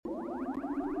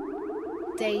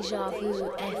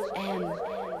dejavufm.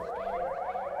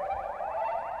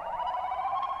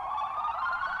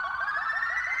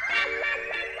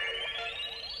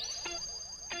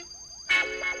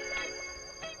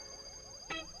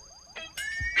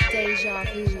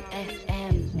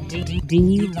 dejavufm.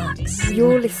 Dlux.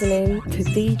 You're listening to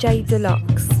DJ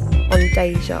Dlux on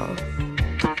Deja.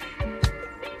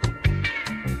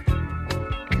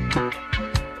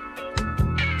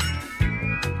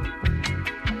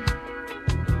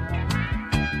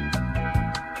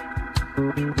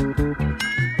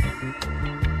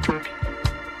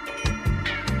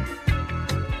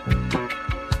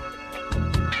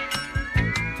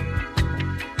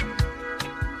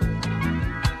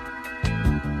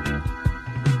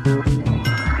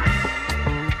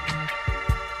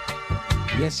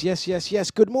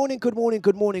 Yes. Good morning.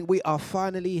 We are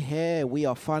finally here.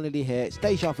 It's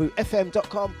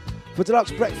dejavufm.com for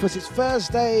Dlux Breakfast. It's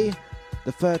Thursday,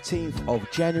 the 13th of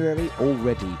January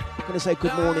already. I'm going to say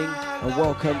good morning and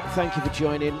welcome. Thank you for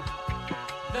joining.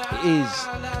 It is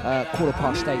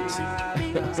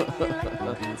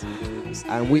 8:15.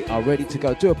 And we are ready to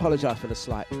go. Do apologise for the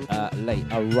slight late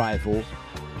arrival.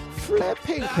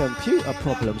 Flipping computer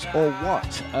problems or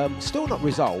what? Still not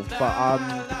resolved, but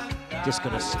just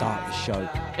going to start the show.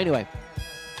 Anyway,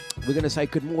 we're going to say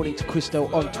good morning to Christo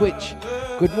on Twitch.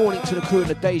 Good morning to the crew in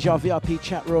the Deja VIP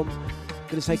chat room. Going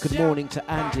to say good morning to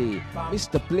Andy,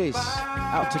 Mr. Bliss,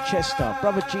 out to Chester,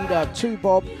 Brother Gina, 2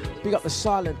 Bob, big up the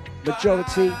silent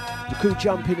majority, the crew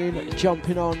jumping in,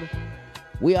 jumping on.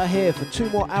 We are here for 2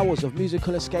 more hours of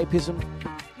musical escapism.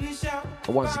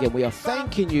 And once again, we are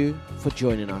thanking you for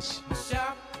joining us.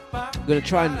 I'm going to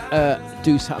try and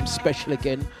do something special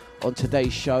again on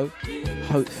today's show.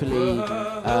 Hopefully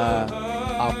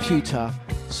our pewter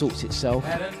sorts itself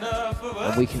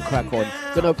and we can crack on.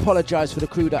 Going to apologise for the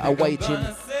crew that are waiting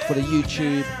for the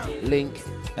YouTube link.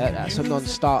 That's a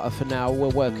non-starter for now. We're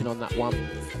working on that one.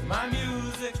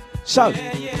 So,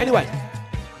 anyway,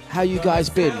 how you guys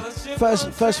been?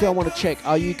 Firstly, I want to check,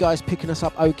 are you guys picking us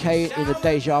up okay in the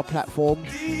Deja platform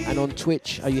and on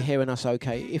Twitch? Are you hearing us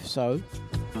okay? If so,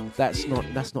 that's not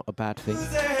a bad thing.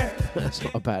 That's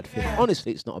not a bad thing.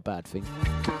 Honestly, it's not a bad thing.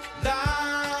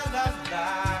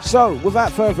 So,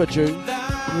 without further ado,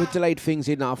 we've delayed things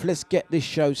enough. Let's get this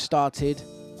show started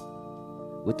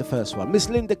with the first one. Miss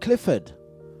Linda Clifford.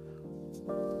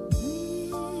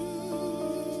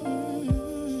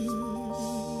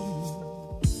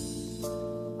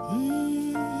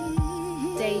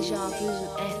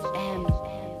 dejavufm.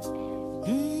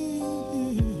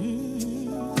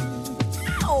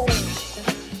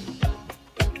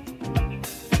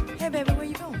 Hey, baby, where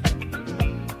you going?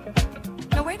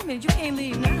 No, wait a minute, you can't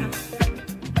leave now.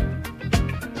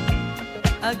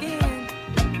 Again.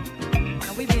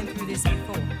 Now, we've been through this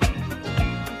before.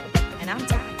 And I'm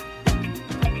tired.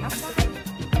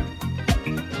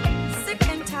 Sick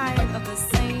and tired of the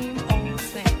same old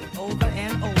thing over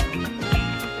and over.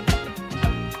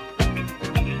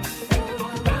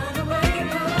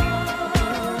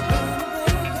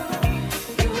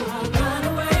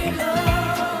 Runaway love.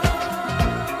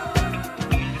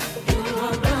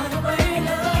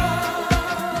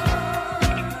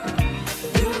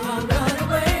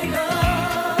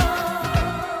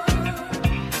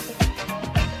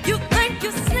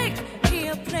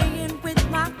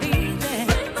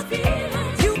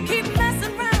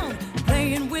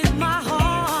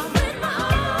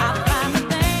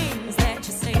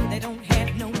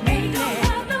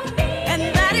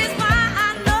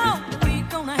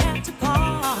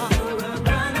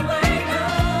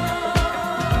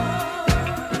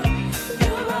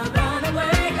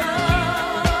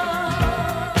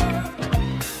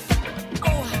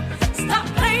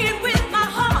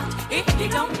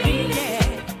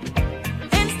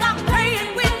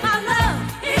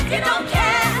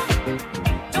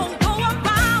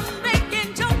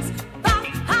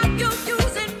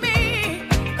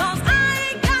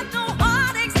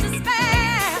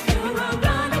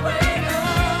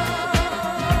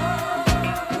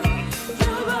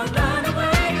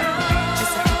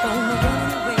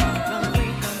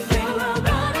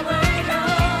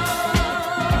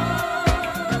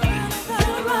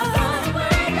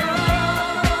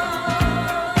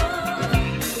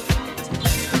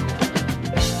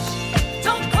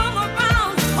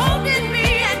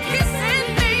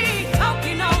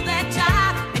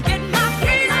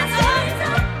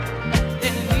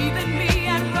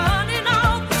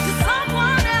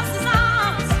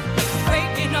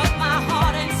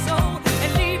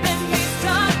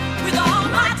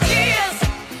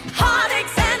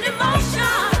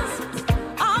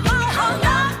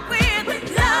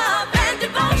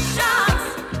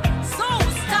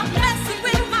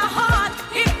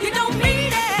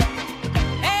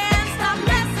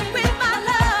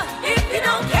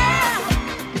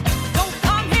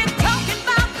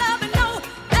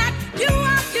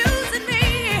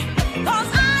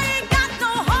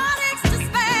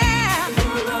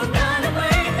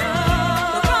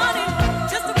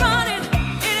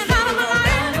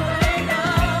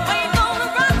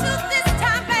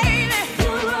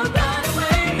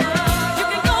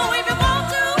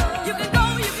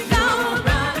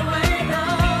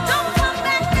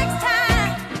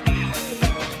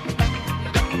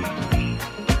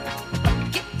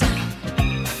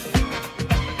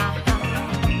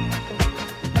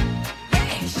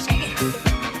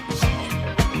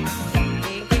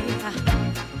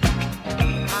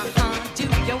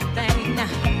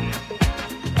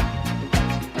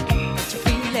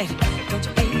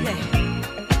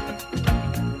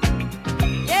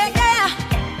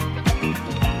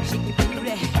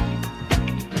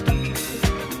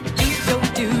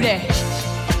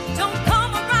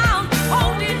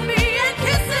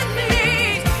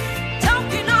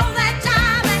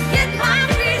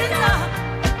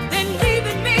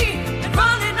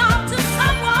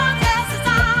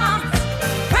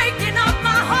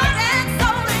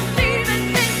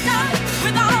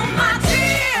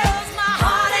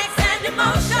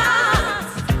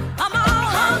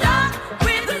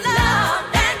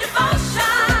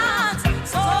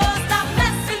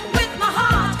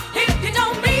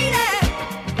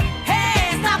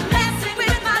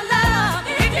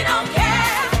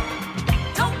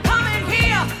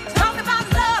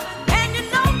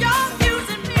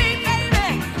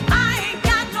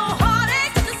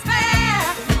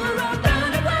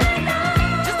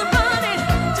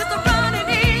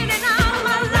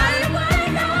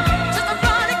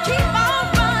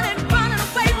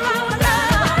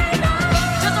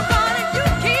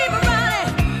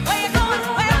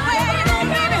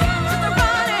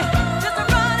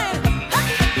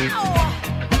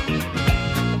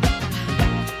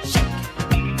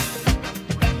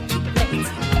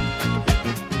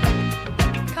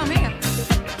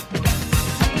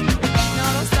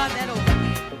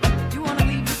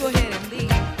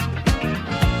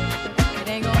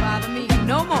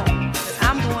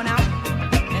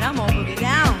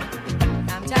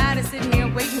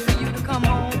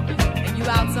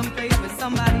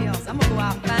 I'm gonna go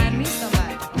out and find me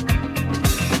somebody.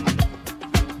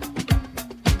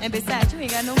 And besides, you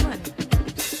ain't got no money.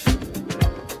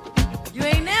 You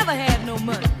ain't never had no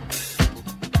money.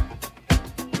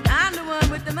 I'm the one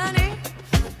with the money.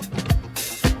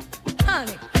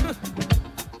 Honey.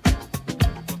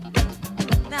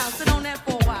 Now sit on that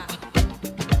for a while.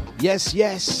 Yes,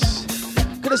 yes.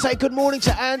 Gonna say good morning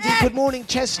to Andy. Good morning,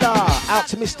 Chester. Out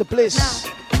to Mr. Bliss.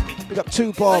 We got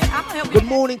two Bob. Good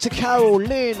morning to Carol,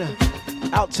 Lynn.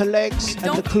 Out to Legs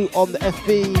and the crew on the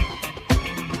FB.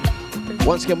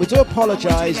 Once again, we do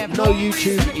apologise. No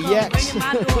YouTube yet.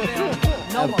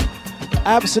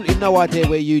 Absolutely no idea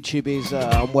where YouTube is.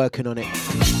 I'm working on it.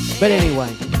 But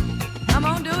anyway. I'm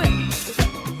gonna do it.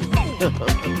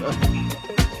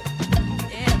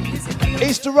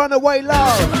 It's the Runaway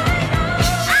Love.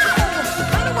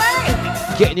 Run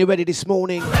away. Getting you ready this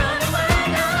morning. Run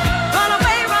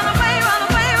away, run away, run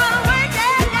away, run away,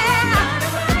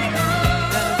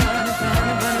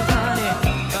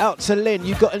 yeah. Out to Lynn.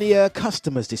 You got any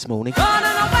customers this morning?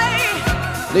 Running away.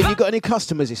 Lynn, you got any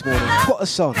customers this morning? Put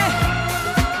us on. Hey.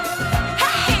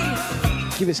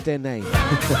 Give us their name.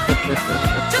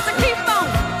 Just to keep on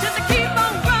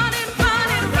running.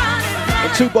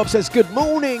 And two Bob says, good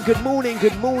morning, good morning,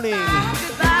 good morning.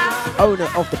 Owner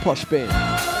of the Posh Bin.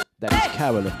 That is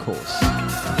Carol, of course.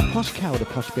 Posh Carol, the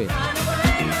Posh Bin.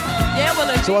 Yeah,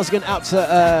 well, So once again, out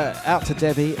to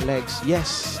Debbie, Legs.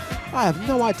 Yes, I have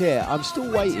no idea. I'm still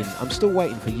waiting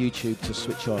for YouTube to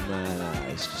switch on.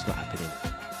 It's just not happening.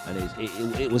 And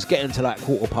it was getting to like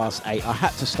 8:15. I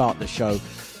had to start the show.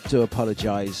 To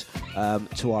apologise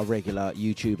to our regular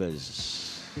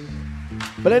YouTubers.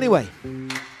 But anyway,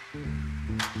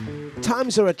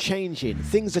 times are changing.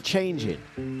 Things are changing.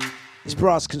 It's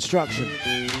Brass Construction.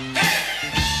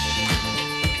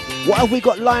 What have we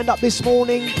got lined up this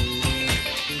morning?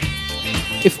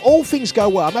 If all things go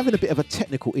well, I'm having a bit of a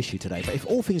technical issue today, but if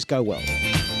all things go well,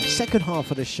 second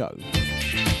half of the show,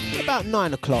 about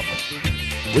 9 o'clock,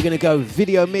 we're going to go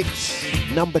video mix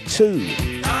number 2.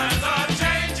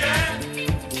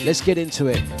 Let's get into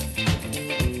it.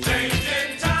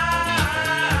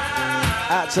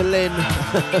 Out to Lynn.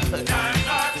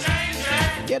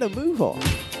 Get a move on.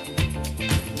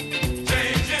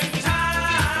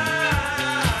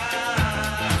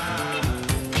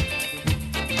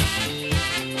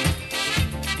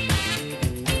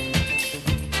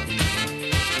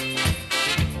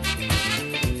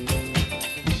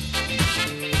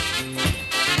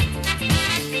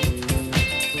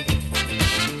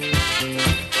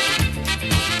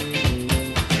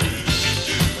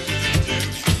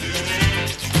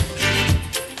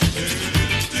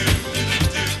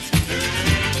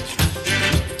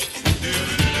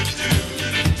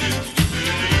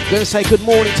 Gonna say good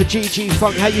morning to GG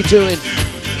Funk. How you doing?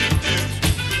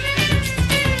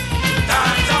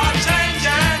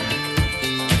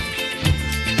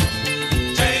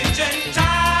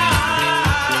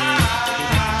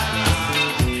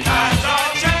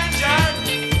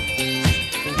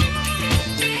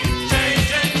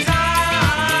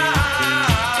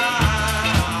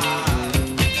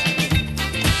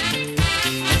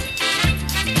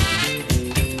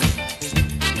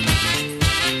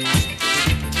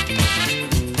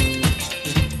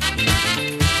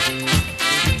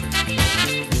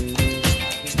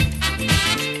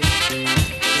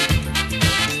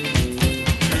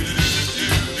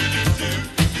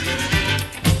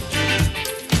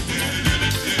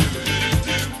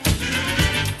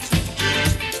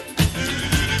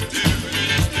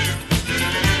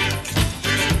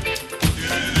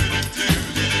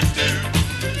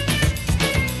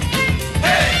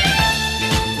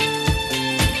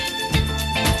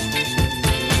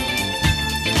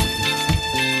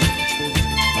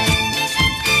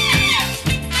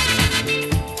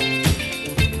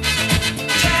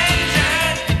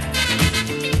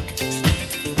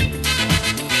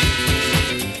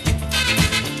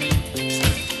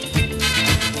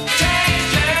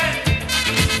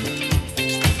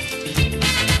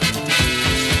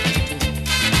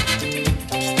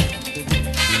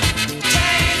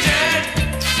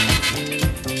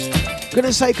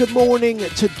 Gonna say good morning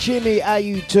to Jimmy. How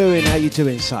you doing? How you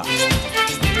doing, sir?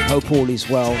 Hope all is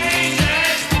well.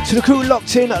 To the crew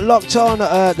locked on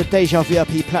the Deja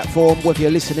VIP platform, whether you're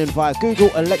listening via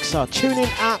Google, Alexa, TuneIn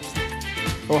app,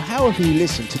 or however you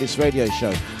listen to this radio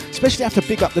show. Especially have to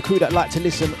big up the crew that like to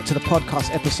listen to the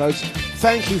podcast episodes.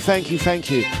 Thank you.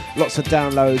 Lots of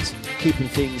downloads, keeping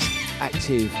things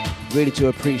active. Really do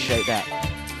appreciate that.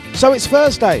 So it's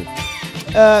Thursday.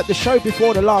 The show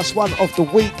before the last one of the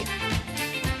week.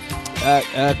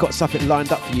 Got something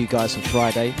lined up for you guys on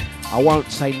Friday. I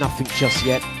won't say nothing just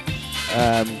yet.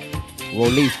 We'll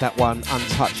leave that one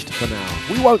untouched for now.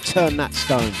 We won't turn that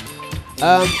stone.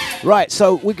 Right,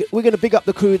 so we're going to big up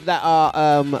the crew that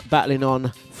are battling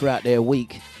on throughout their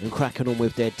week and cracking on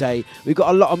with their day. We've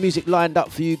got a lot of music lined up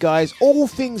for you guys. All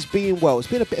things being well, it's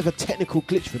been a bit of a technical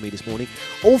glitch for me this morning.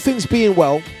 All things being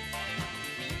well,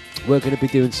 we're going to be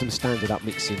doing some standard up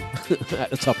mixing at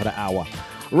the top of the hour.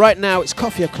 Right now, it's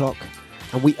coffee o'clock,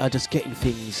 and we are just getting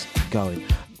things going.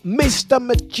 Mr.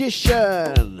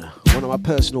 Magician, one of my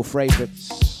personal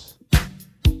favourites.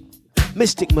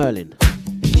 Mystic Merlin.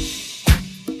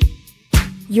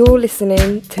 You're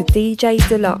listening to DJ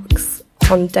Dlux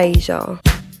on Deja.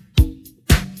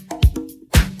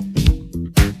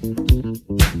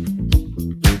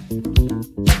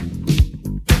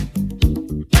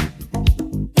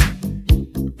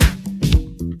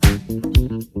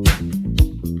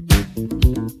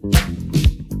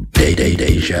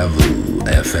 Deja Vu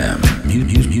FM.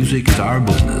 Music is our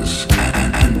business,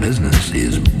 and business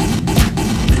is booming.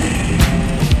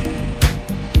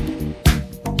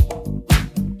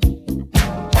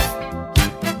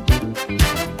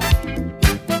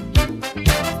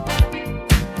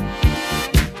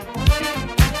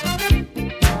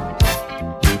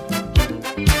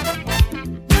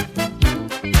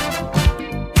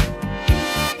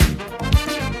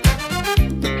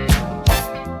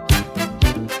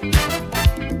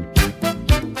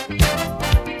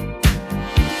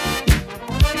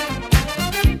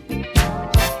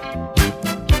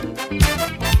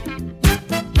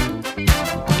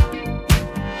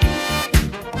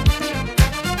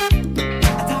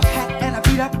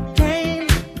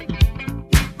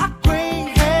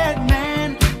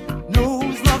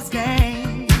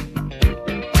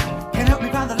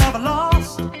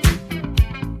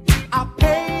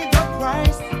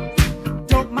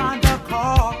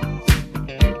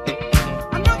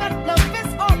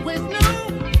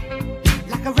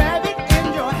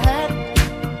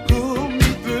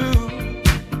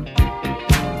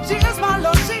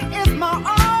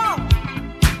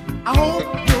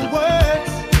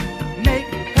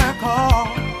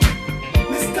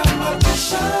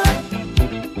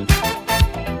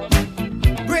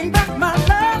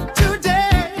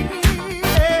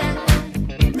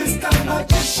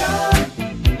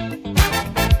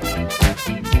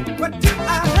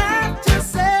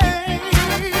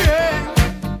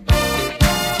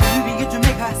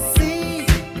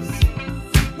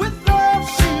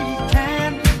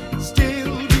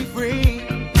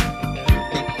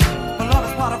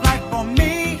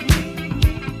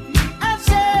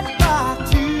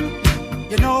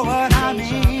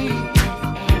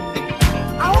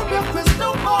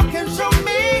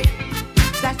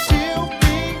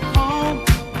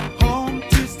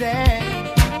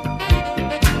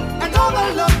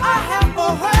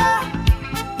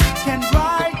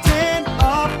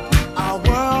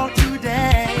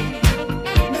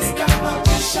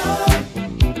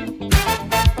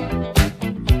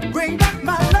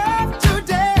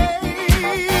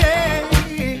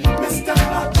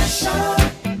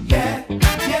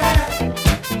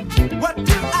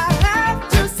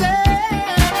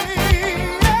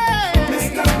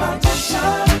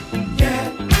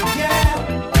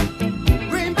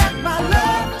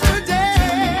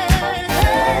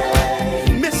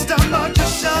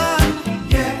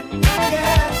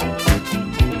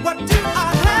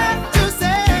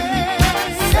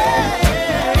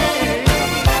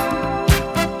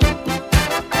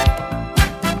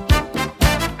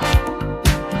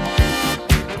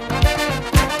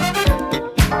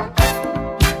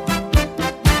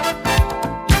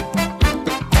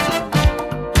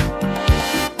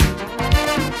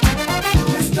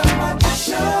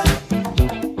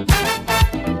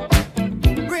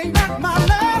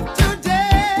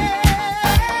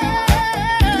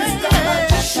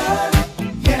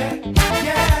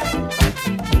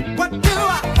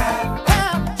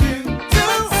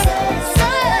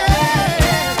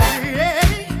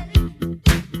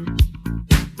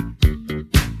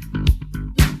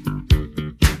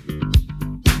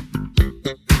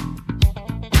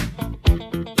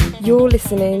 You're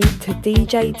listening to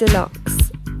DJ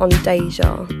Dlux on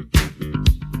Deja.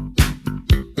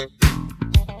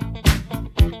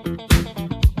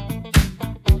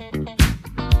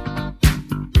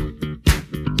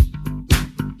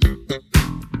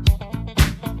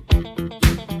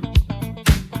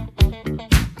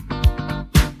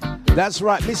 That's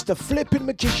right, Mr. Flippin'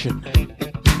 Magician.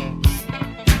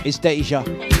 It's Deja.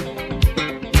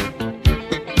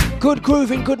 Good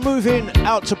grooving, good moving.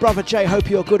 Out to Brother J, hope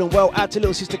you're good and well. Out to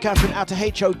little sister Catherine, out to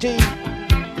HOD.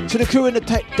 To the crew in the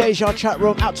Deja chat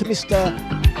room. Out to Mr.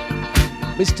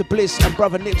 Bliss and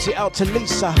Brother Nipsey. Out to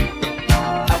Lisa.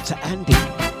 Out out to Andy.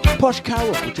 Posh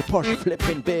Carol with your posh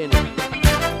flipping bin. Big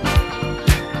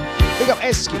up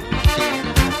Esky.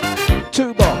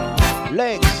 Tuba.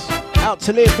 Legs. Out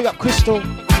to Liv. Big up Crystal.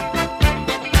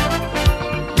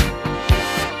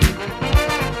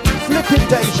 Flipping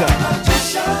Deja.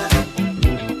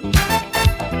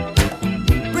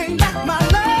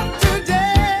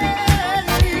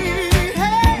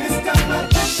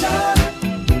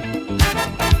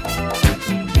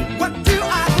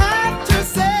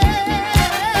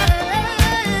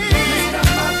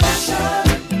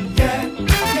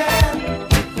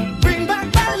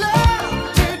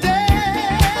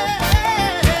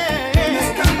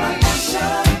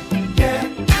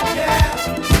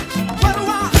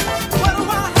 What do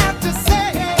I have to say?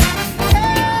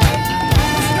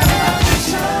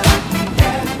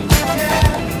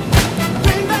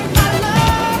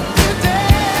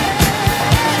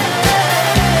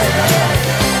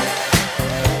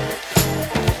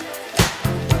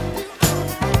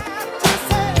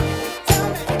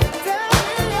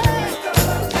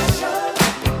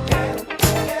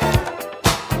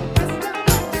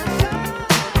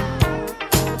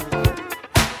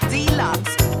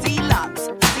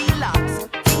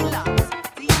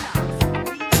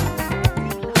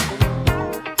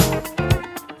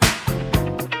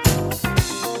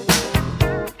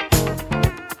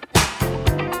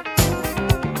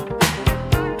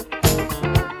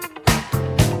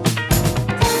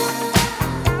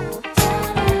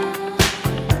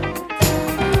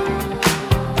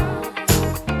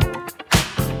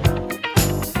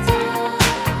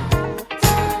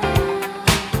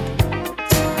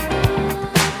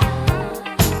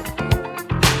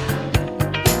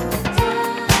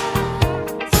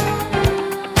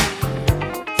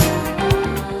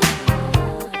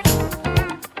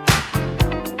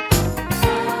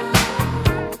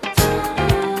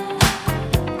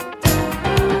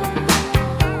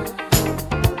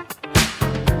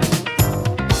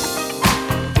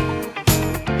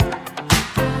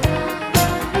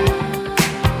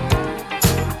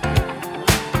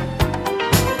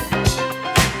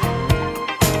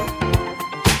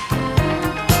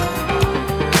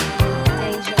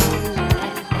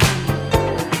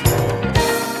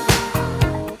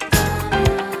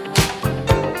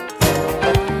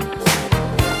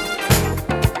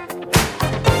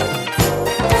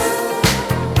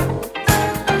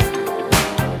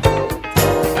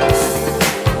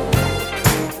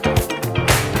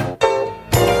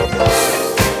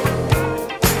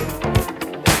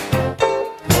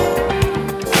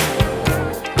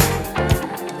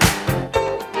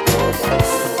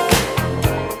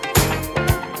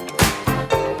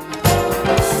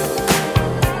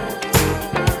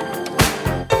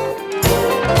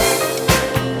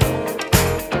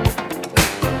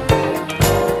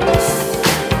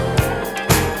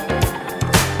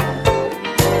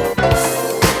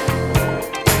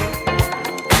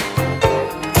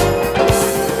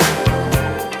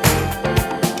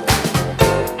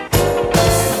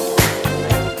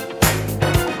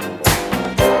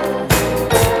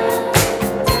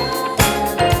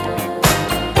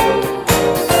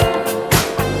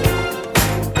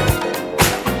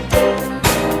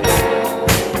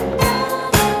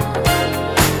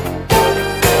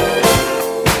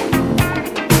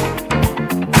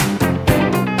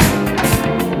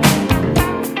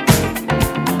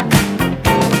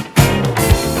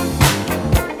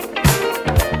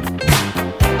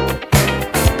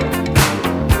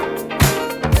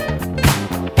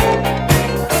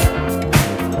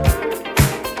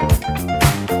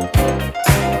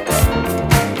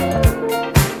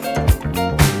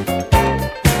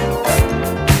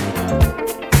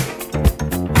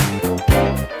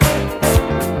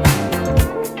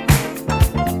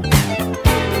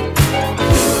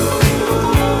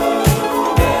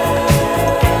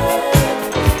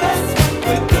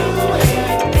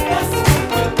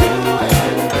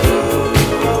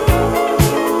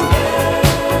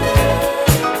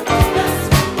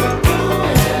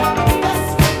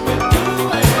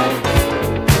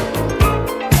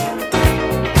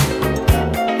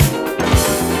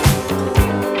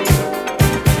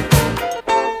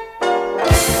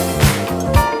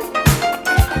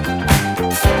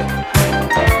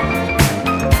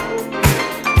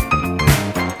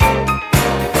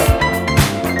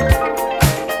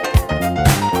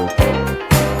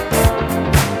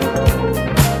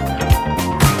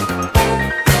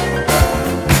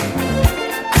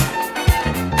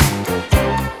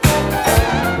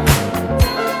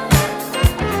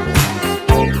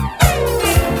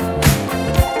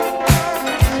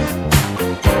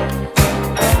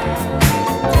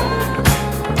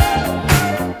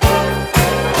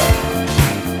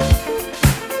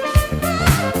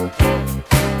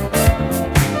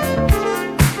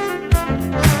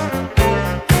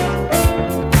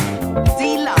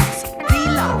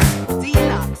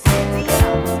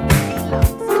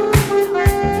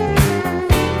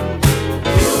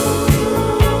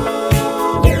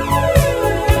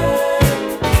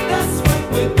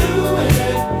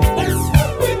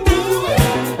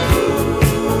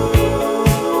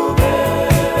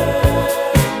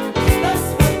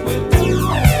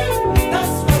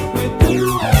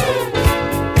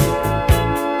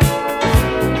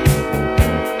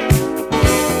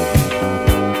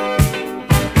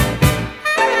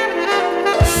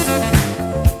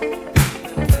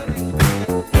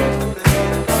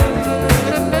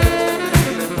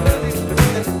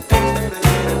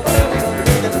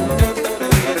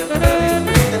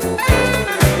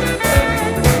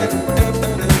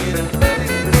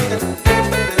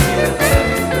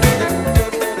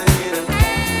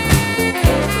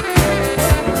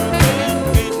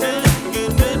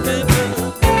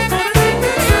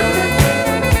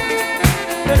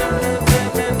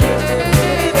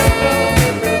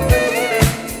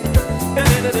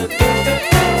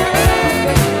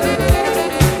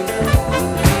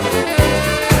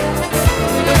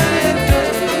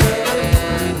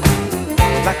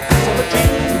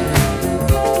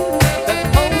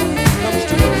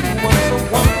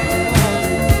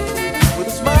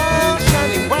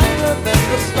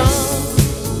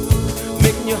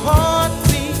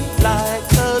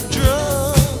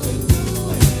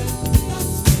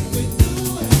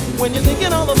 When you're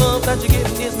thinking all the love that you get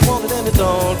isn't wanted and it's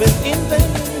all been in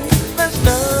vain, there's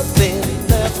nothing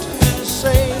left to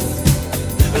say.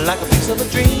 Like a piece of a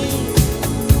dream,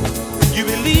 you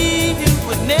believe you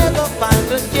would never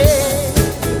find again.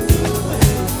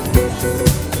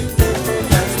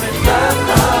 That's when love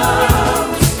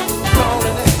comes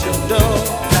calling at your door.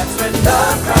 That's when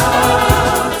love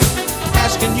comes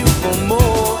asking you for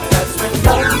more. That's when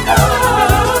love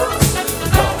comes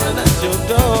calling at your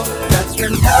door. That's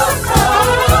when love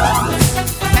comes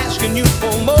asking you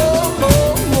for more,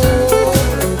 more, more.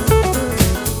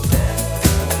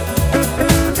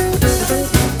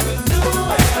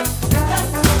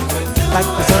 Like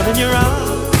the sun in your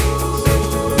eyes,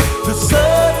 the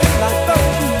sun like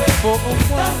those for a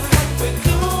while.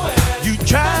 You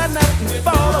try not to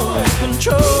follow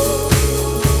control.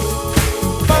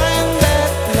 Find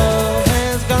that love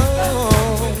has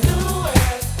gone.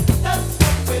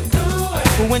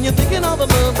 But when you're thinking all the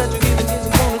love that you're giving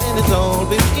isn't wanted and it's all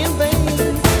been in vain,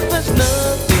 there's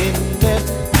nothing left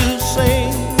to say.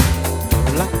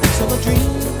 Like this of a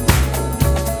dream,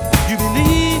 you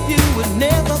believe you would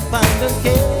never find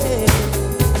again.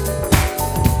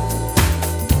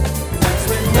 That's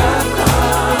when love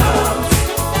comes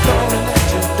calling at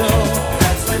your door.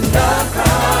 That's when love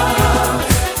comes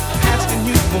asking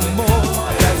you for more.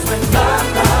 That's when love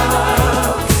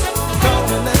comes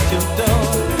calling at your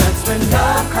door. That's when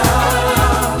love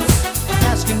comes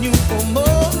asking you for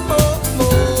more, more,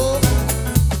 more.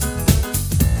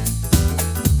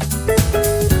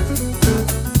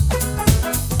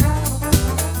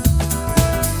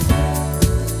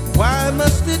 Why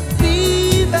must it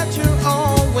be that you're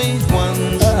always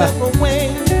one step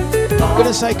away? I'm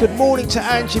gonna say good morning to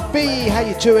Angie B. How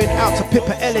you doing? Out to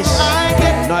Pippa Ellis.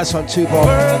 Nice one too, Bob.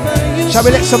 Shall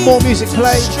we let some more music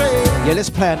play? Yeah, let's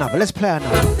play another. Let's play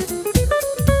another.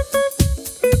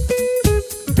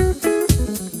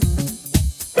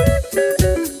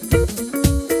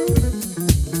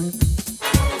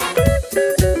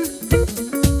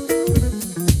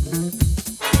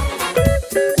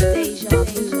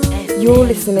 You're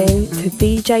listening to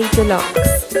DJ Dlux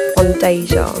on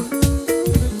Deja.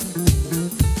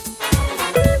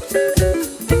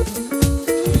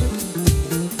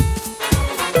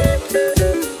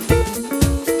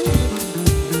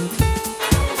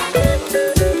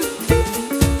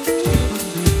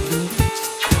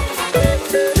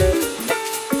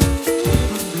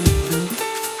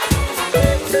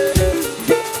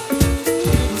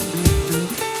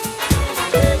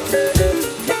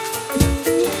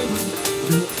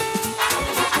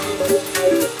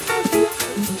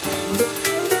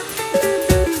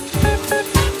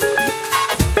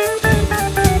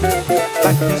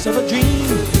 Like a piece of a dream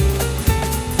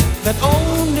that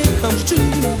only comes to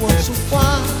you once a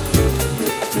while,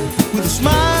 with a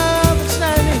smile that's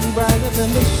shining brighter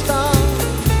than the stars,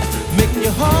 making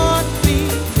your heart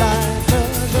beat like a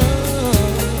drum.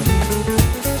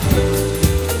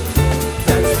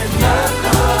 That's when love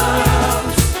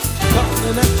comes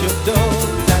calling at your door.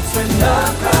 That's when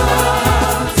love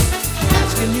comes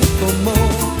asking you for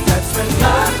more. That's when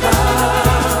love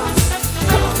comes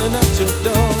calling at your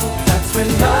door. When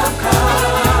love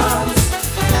comes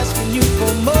asking you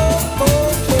for more,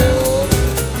 more, more,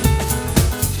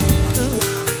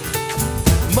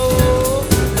 more.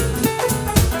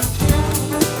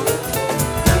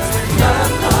 That's when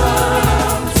love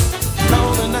comes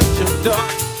calling at your door.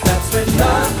 That's when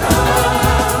love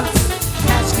comes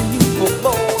asking you for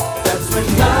more. That's when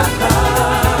love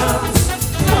comes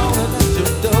calling at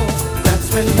your door. That's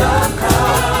when love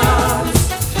comes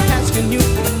asking you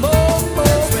for more.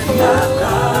 Love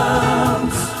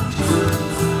comes.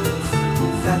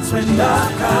 That's when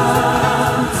love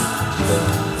comes.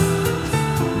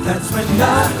 That's when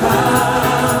love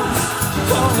comes.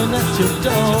 Calling at your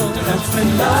door. That's when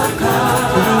love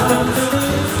comes.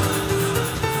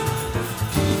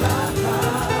 Love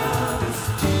comes.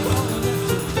 Calling at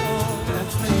your door.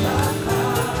 That's when love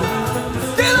comes.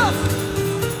 Get up!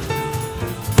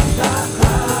 Love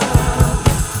comes.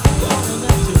 Calling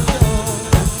at your door.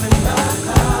 That's when love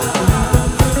comes.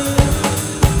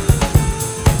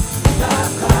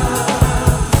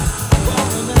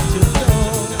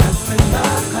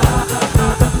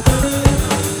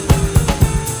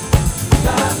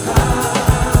 Love comes.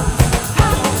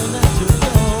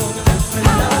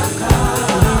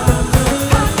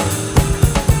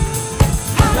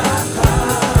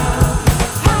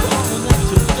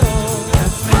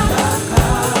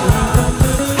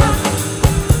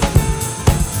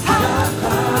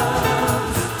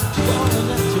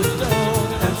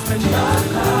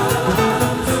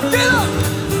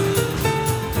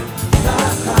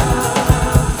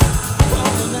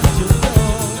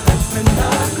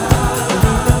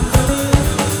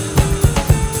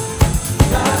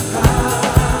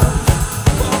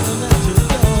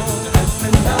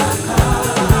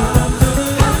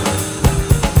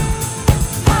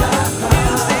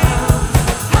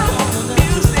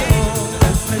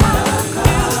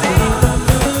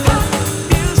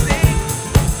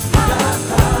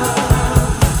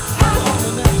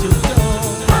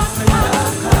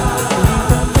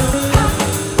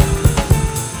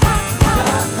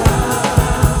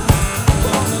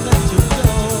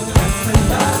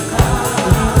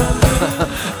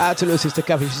 Out to little sister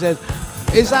Kathy. She says,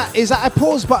 is that a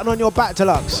pause button on your back,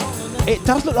 Dlux? It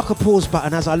does look like a pause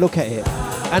button as I look at it.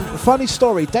 And funny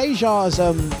story, Deja's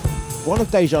one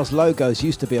of Deja's logos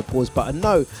used to be a pause button.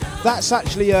 No, that's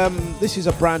actually this is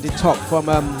a branded top from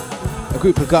a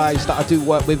group of guys that I do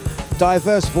work with,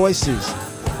 Diverse Voices.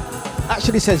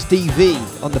 Actually says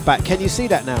DV on the back. Can you see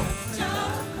that now?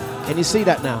 Can you see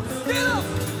that now?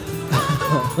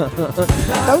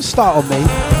 Don't start on me.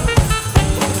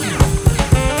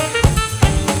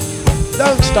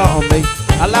 Don't start on me.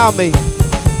 Allow me.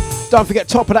 Don't forget,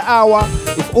 top of the hour,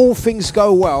 if all things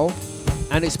go well,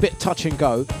 and it's a bit touch and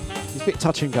go,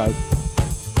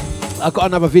 I've got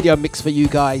another video mix for you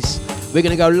guys. We're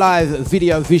going to go live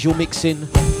video visual mixing. 9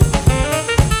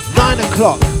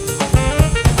 o'clock.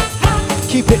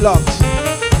 Keep it locked.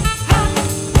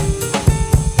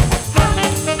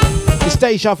 It's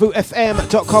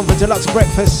dejavufm.com for Dlux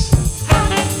breakfast.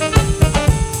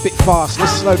 Bit fast,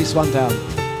 let's slow this one down.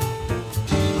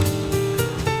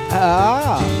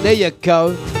 Ah, there you go.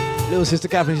 Little sister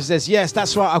Catherine, she says, yes,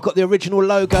 that's right, I've got the original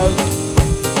logo.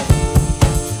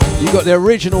 You got the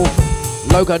original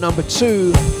logo number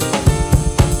 2.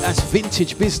 That's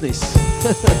vintage business.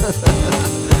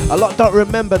 A lot don't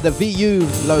remember the VU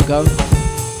logo.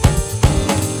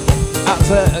 Out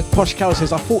to Posh Carol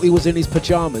says, I thought he was in his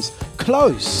pajamas.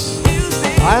 Close.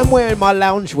 I am wearing my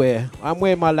loungewear. I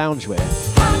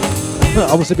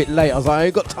was a bit late. I was like, I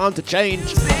ain't got time to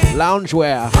change.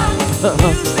 Loungewear.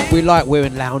 We like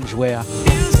wearing loungewear.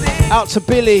 Out to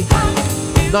Billy.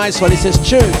 Nice one. He says,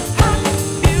 tune.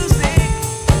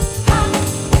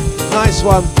 Nice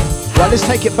one. Right, let's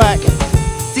take it back.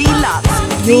 Dlux.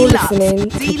 You're listening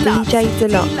to DJ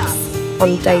Dlux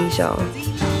on Deja.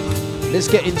 Let's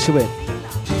get into it.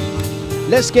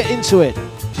 Let's get into it.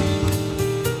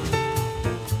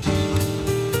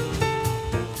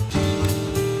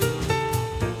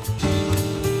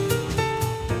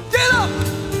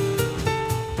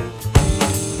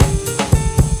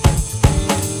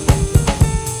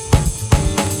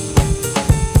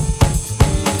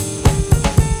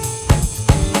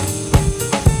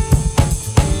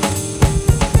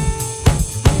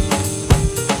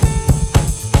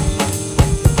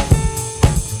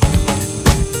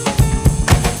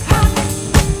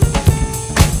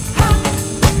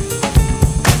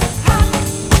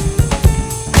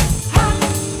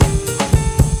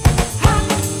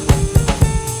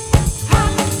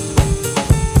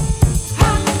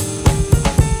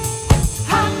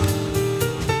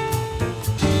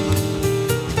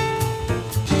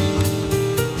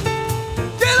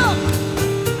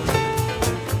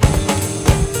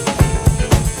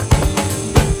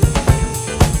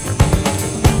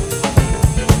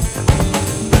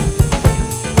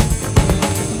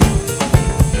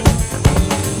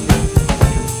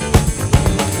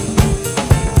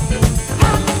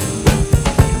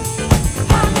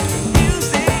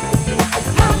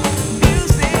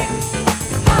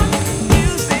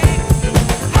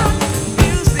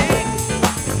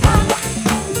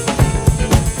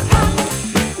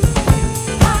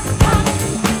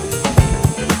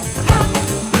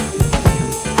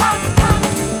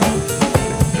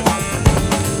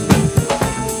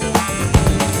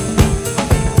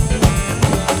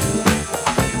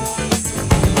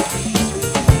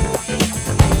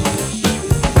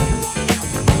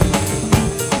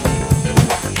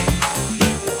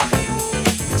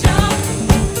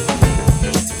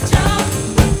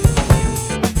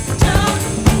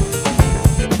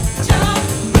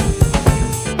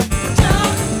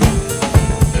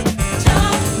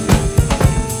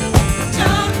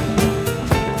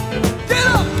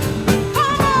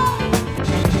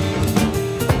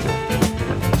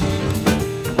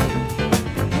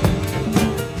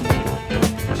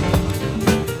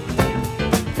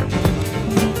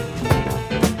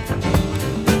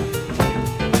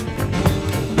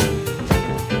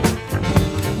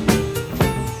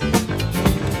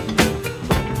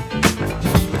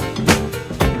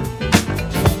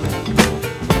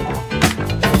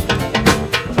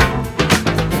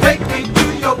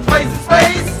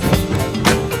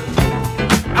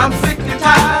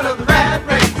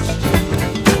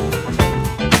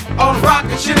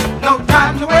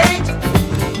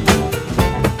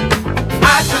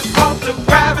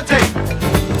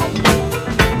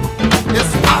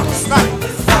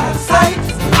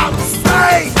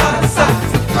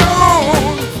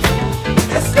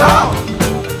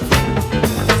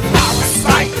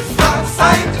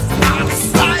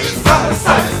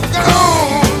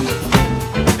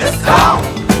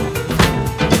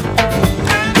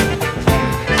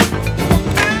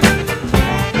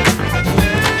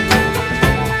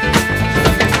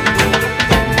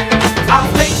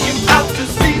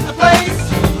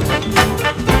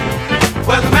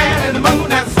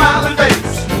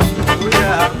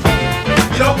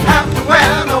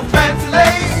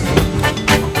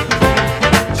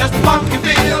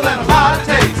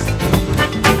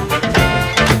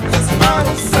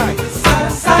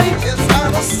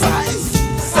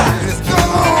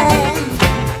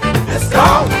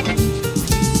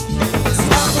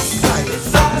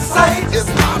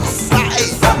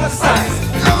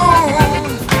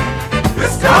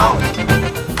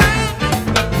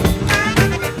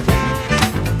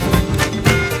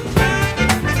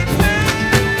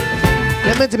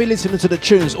 listening to the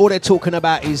tunes, all they're talking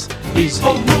about is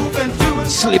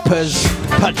slippers,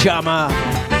 pajama.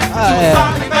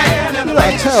 Yeah. You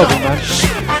like terrible, man.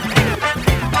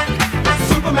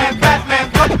 Superman,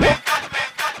 Batman.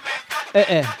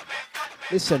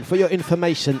 Listen, for your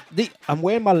information, I'm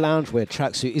wearing my loungewear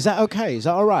tracksuit. Is that okay? Is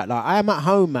that all right? Like, I am at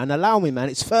home, man. Allow me, man.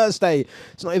 It's Thursday.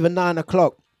 It's not even 9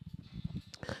 o'clock.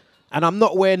 And I'm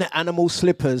not wearing animal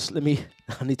slippers.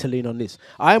 I need to lean on this.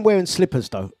 I am wearing slippers,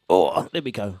 though. Oh, there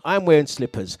we go. I am wearing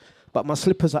slippers. But my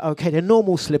slippers are okay. They're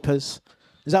normal slippers.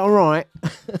 Is that all right?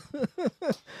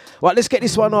 Right, let's get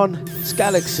this one on. It's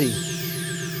Galaxy.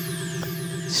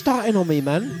 Starting on me,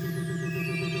 man.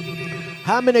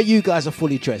 How many of you guys are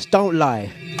fully dressed? Don't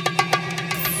lie.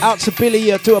 Out to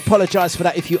Billy. I do apologise for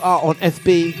that if you are on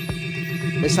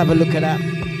FB. Let's have a look at that.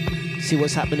 See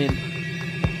what's happening.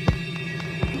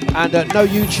 And no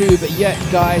YouTube yet,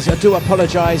 guys. I do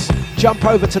apologise. Jump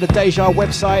over to the Deja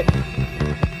website.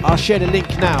 I'll share the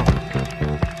link now.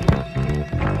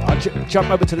 I'll jump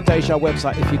over to the Deja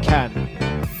website if you can.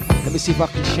 Let me see if I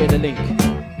can share the link.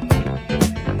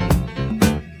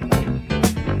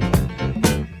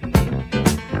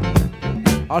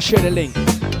 I'll share the link.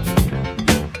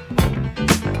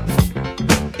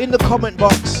 In the comment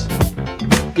box,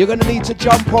 you're going to need to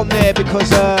jump on there because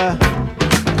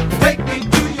Take me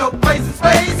to your place in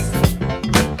space.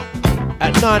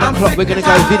 at 9 o'clock we're going to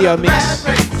go video mix.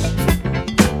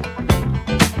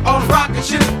 On rocket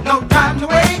ship, no time to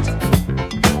wait.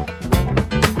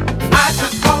 I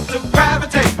just want to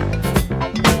gravitate.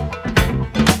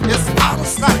 It's out of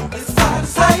sight. It's out of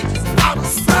sight. It's out of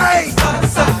sight. It's out of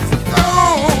sight.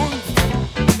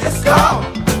 It's gone.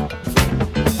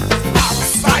 It's out of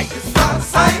sight. It's out of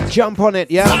sight. Jump on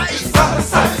it, yeah? It's out of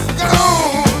sight. It's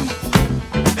gone.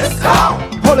 It's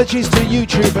gone. Apologies to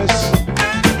YouTubers.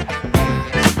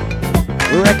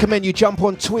 We recommend you jump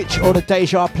on Twitch or the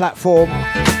Deja platform.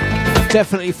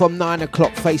 Definitely from 9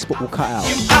 o'clock, Facebook will cut out.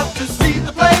 You out to see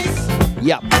the place.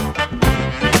 Yep.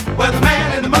 Where the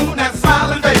man in the moon has a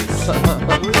smiling face.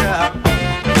 Yeah.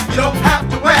 You don't have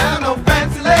to wear no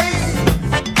fancy lace.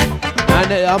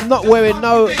 And I'm not wearing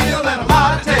no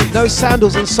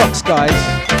sandals and socks, guys.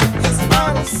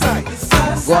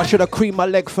 Well, I should have creamed my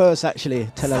leg first, actually.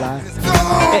 Tell a lie.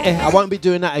 I won't be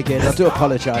doing that again. I do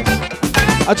apologise.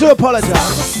 I do apologise.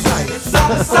 It's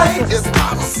out of sight. It's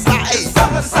out of sight. It's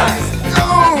out of sight. It's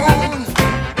gone.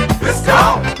 It's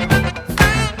gone.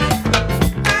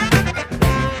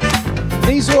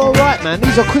 These are all right, man.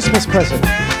 These are Christmas presents.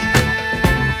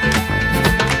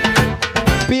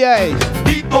 Behave.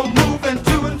 People moving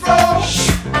to and fro.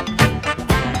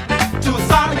 To a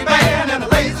sonic band and a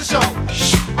laser show.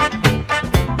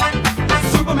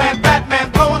 Superman,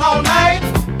 Batman blowing all night.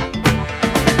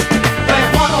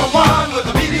 Playing one-on-one with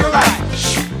a meteorite.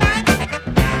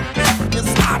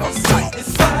 It's out of sight.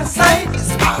 It's out of sight.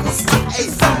 It's out of sight.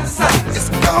 It's out of sight. It's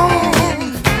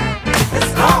gone.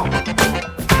 It's gone.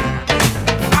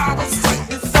 Out of sight.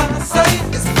 It's out of sight.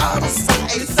 It's out of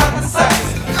sight. It's out of sight.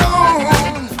 It's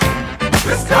gone.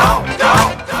 It's gone.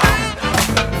 Gone.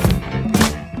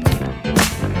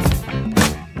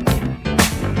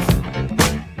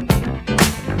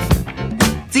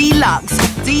 Dlux,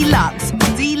 Dlux,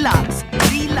 Dlux,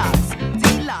 Dlux,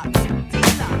 Dlux,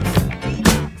 Dlux,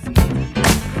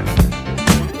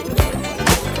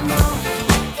 Come on,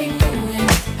 keep moving,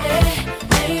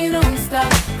 hey, you don't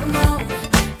stop. Come on,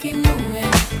 keep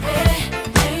moving, hey,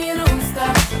 you don't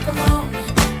stop. Come on,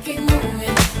 keep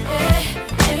moving,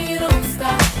 hey, you don't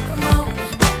stop. Come on,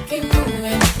 keep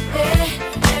moving,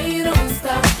 hey, you don't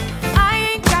stop. I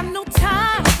ain't got no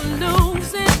time for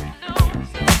losing,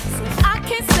 so I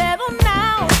can't settle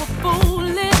now for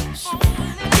foolish.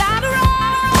 Gotta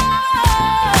run,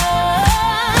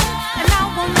 and I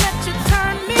won't let you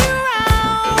turn me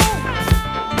around.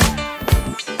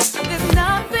 There's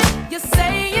nothing you're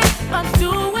saying or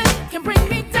doing can bring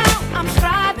me down. I'm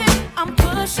striving, I'm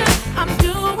pushing, I'm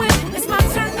doing. It's my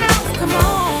turn now. Come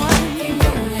on, keep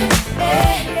moving,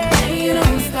 hey, you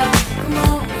don't stop. Come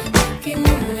on, keep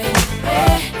moving,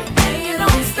 hey, you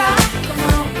don't stop. Come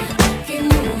on, keep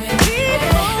moving, keep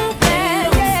moving,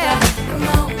 yeah. Come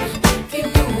on, keep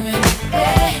moving,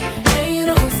 hey, you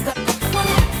don't stop.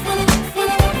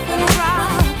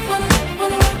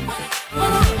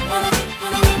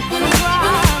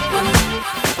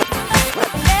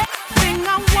 Everything I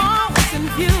want is in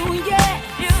view, yeah.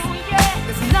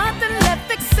 There's nothing left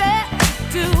except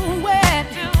to do it.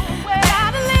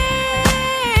 Gotta live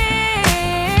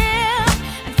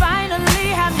and finally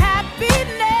have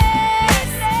happiness.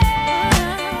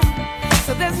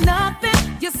 So there's nothing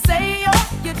you say or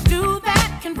you do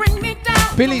that can bring me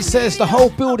down. Billy says the whole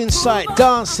building site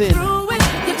dancing. Through it,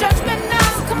 you just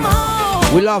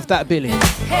We love that, Billy.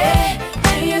 Hey,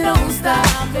 hey, you don't stop.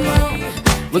 Come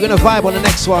on. We're gonna vibe on the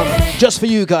next one, just for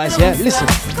you guys, yeah? Listen.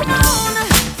 Come on.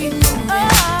 Keep moving.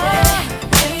 Hey,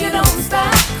 hey, you don't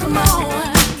stop. Come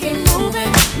on. Keep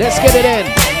moving. Let's get it in.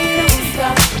 Hey, you don't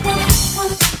stop.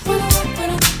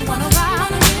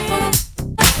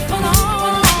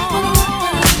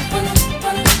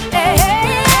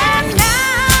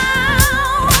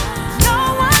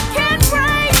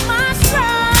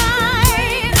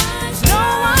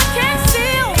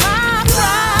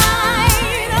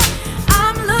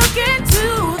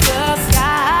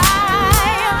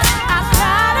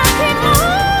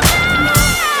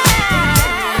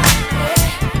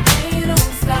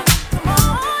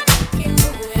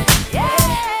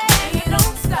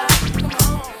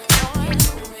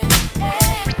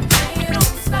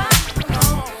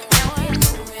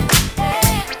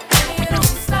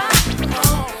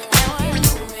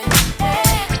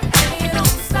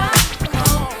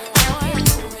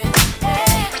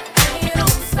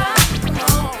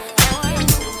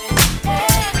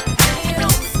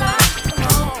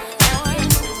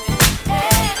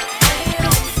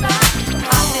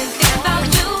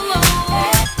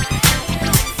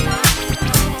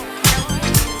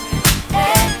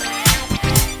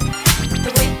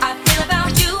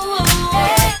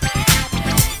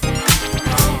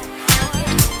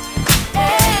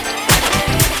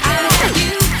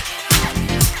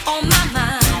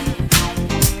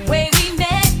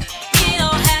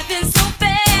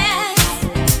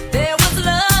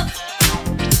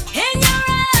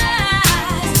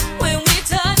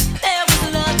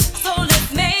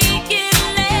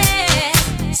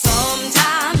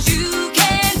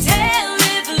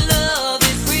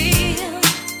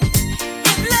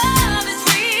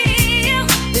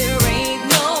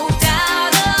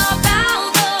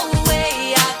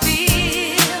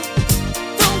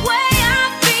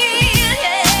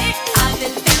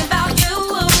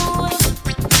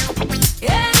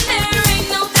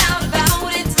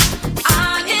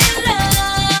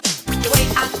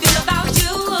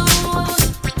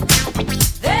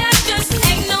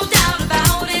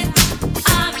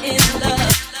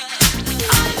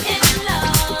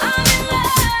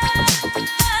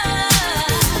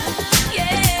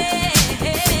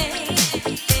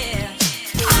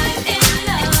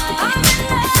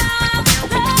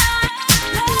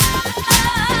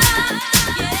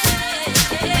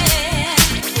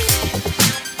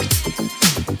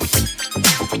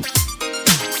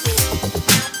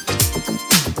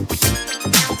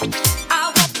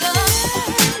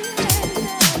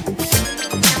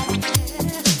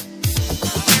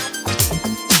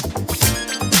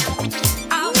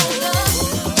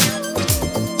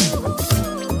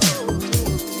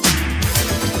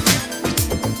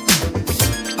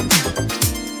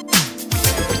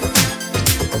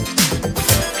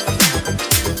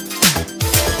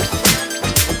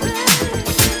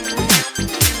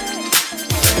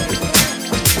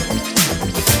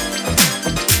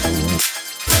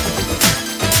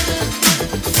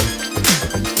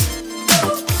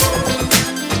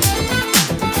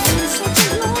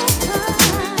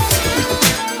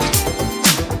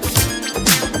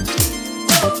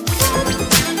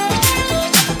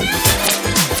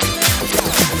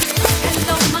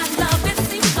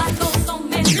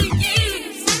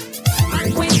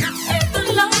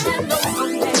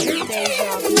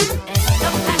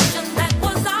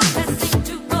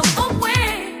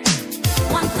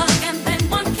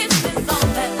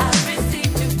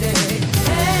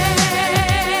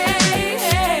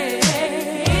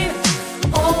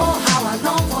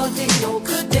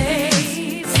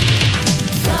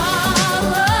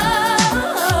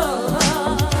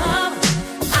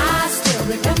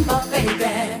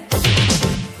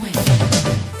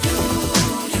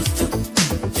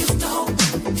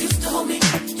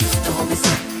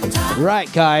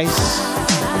 Right, guys.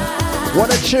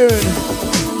 What a tune.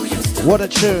 What a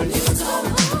tune.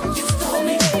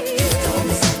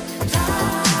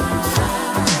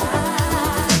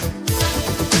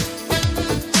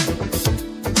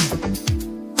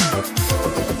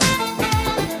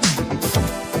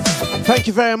 Thank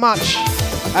you very much.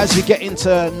 As we get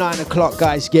into 9 o'clock,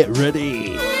 guys, get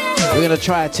ready. We're going to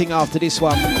try a ting after this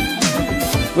one.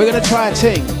 We're going to try a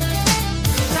ting.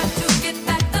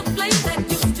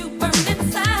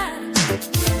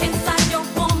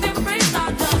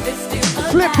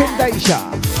 Flipping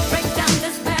Deja.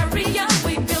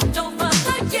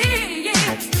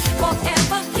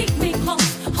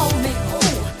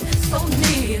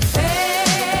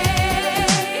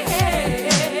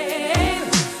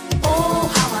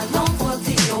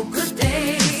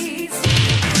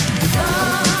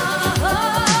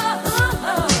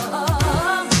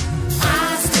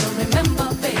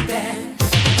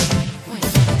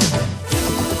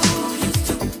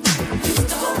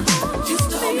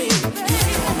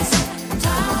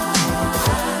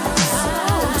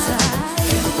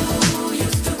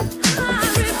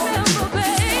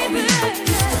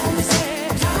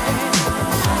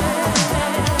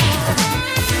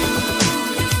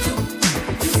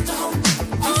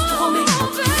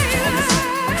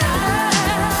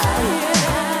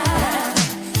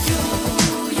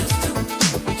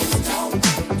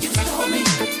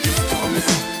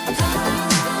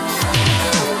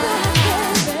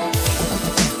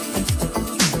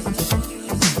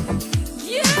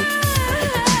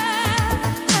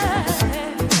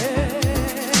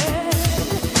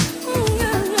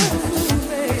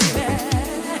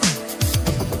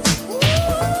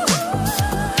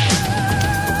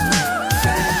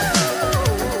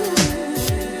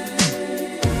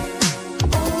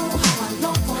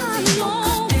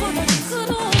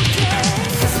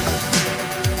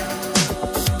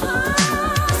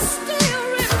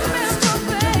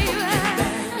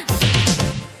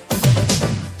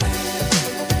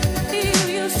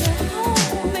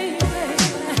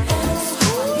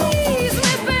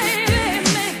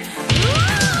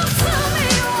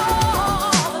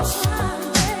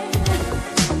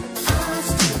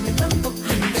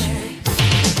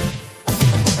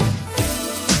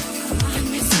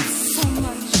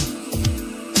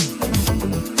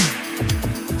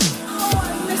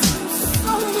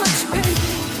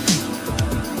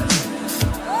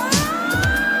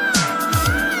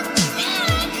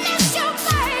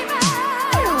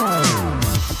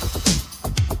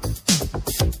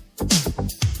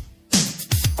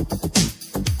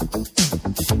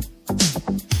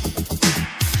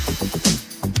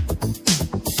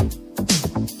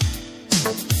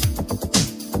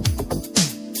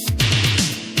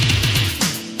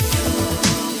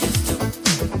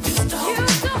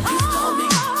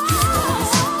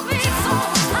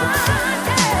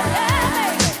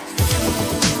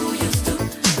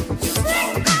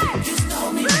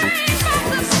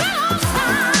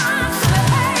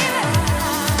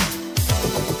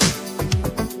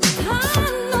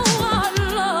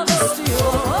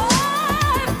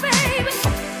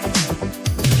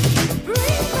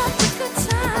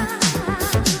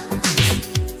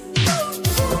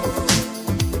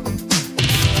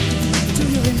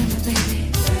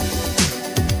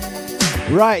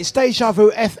 Right, it's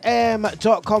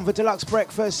dejavufm.com for Deluxe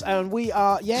Breakfast, and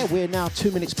we're now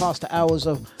 2 minutes past the hours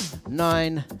of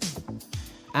 9,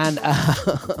 and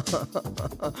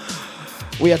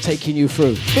we are taking you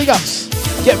through. Big ups!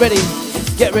 Get ready,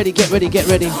 get ready, get ready, get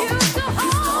ready.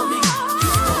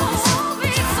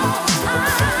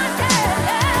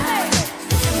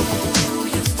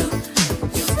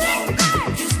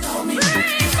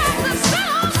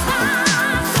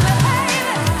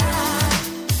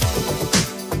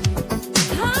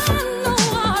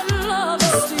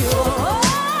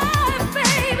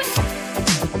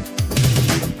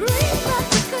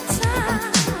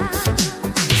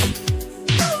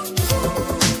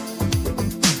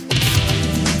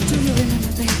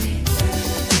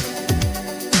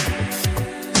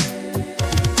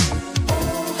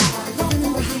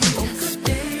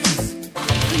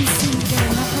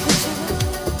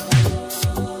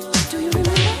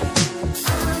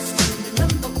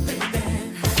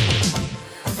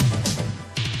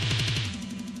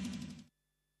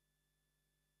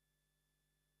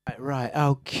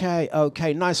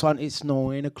 Okay, nice one. It's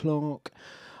 9 o'clock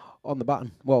on the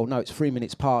button. Well, no, it's 3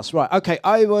 minutes past. Right, okay.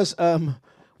 I've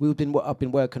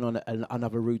been working on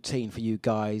another routine for you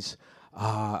guys.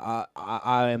 I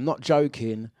am not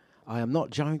joking. I am not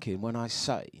joking when I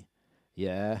say,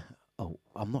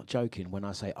 I'm not joking when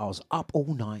I say I was up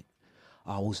all night.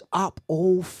 I was up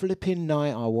all flipping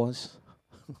night. I was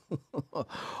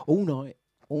all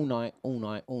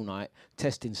night,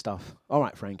 testing stuff. All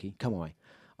right, Frankie, come away.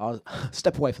 I'll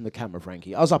step away from the camera,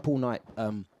 Frankie. I was up all night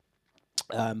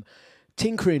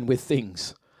tinkering with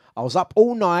things. I was up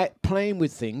all night playing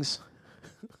with things.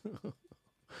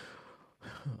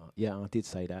 Yeah, I did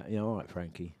say that. Yeah, all right,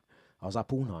 Frankie. I was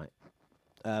up all night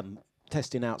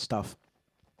testing out stuff,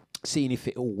 seeing if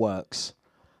it all works.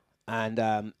 And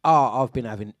I've been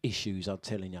having issues, I'm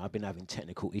telling you. I've been having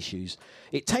technical issues.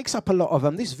 It takes up a lot of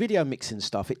this video mixing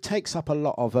stuff. It takes up a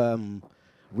lot of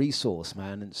resource,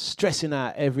 man, and stressing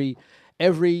out every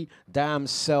damn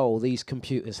cell these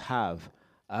computers have.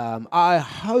 I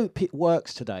hope it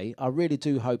works today. I really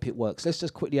do hope it works. Let's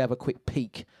just quickly have a quick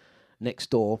peek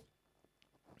next door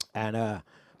and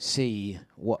see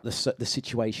what the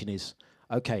situation is.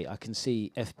 Okay, I can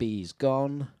see FB is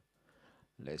gone.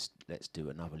 Let's do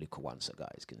another little one so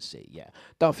guys can see. Yeah,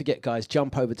 don't forget, guys,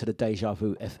 jump over to the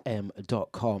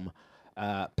dejavufm.com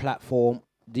platform.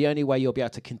 The only way you'll be able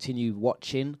to continue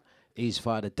watching is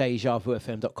via the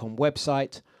dejavufm.com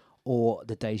website or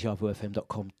the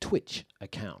dejavufm.com Twitch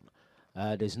account.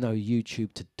 There's no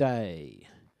YouTube today.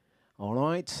 All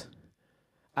right?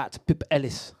 At Pip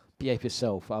Ellis, behave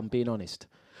yourself. I'm being honest.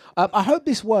 I hope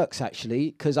this works,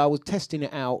 actually, because I was testing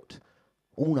it out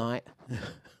all night,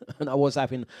 and I was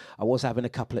having a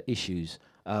couple of issues.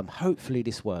 Hopefully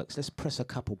this works. Let's press a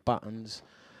couple buttons.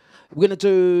 We're gonna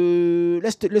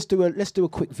let's do a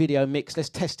quick video mix. Let's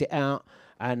test it out,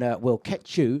 and we'll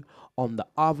catch you on the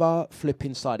other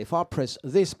flipping side. If I press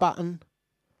this button,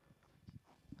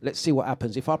 let's see what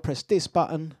happens. If I press this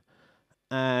button,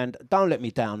 and don't let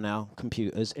me down now,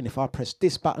 computers. And if I press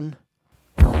this button,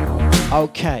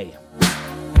 okay.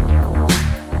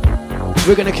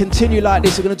 We're gonna continue like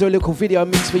this. We're gonna do a little video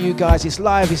mix for you guys. It's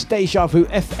live. It's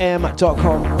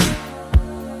dejavufm.com.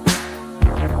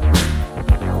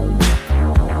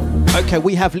 Okay,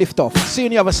 we have liftoff. See you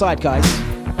on the other side, guys.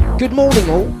 Good morning,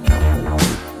 all.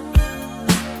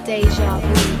 Deja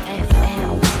Vu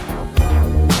FM.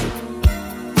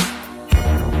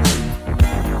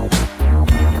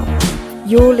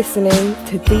 You're listening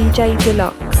to DJ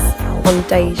Dlux on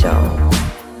Deja.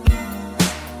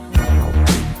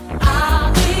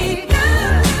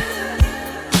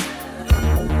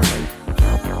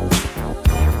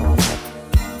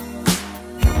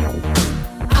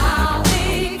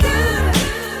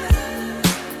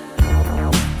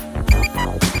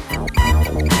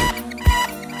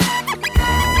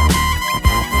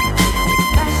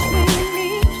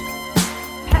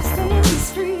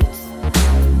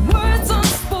 Words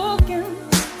unspoken,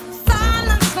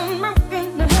 silence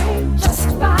unbroken. Hey, just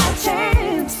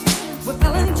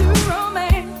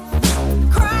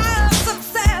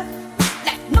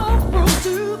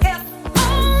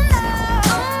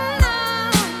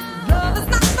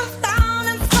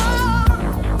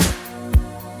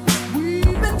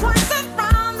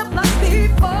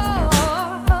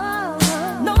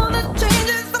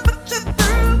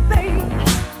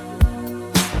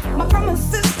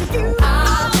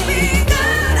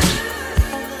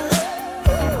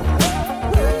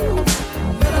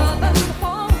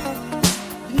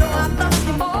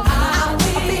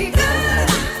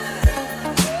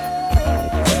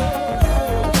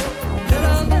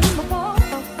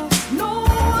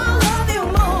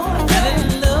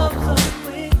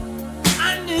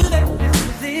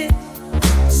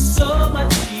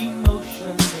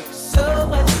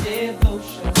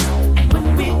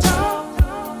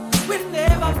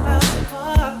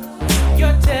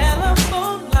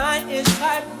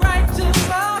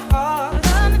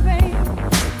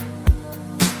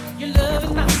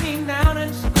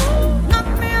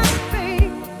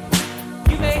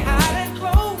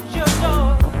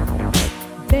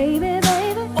Baby,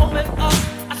 baby, open up,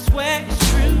 I swear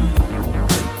it's true.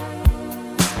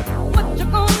 what you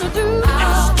gonna do?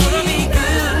 It's gonna be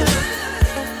good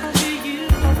to you.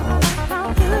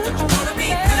 How good It's gonna be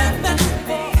good to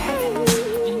me.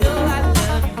 You know I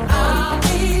love you. I'll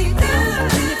be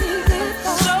good.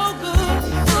 So good,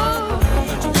 so good.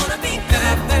 It's gonna be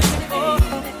good to me.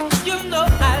 You know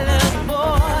I love you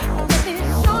more. Let me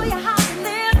show you how to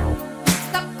live.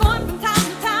 Stop going from town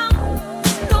to town.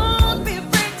 Don't be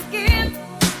afraid to give.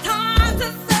 Time to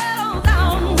settle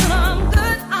down. When I'm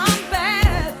good, I'm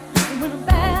bad. When I'm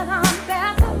bad, I'm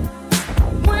bad.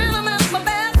 When I'm at my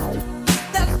best,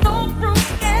 there's no room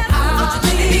to get out. I'll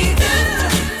be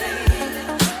good.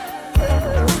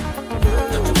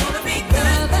 It's gonna be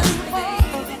good to me.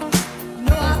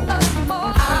 No, I love you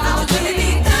more. I'll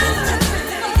be good.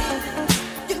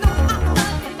 You know I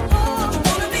love you more. It's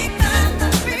gonna be good to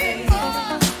me.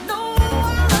 No,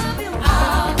 I love you more.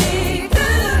 I'll be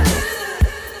good.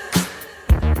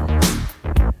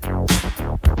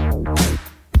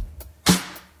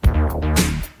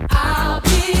 I'll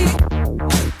be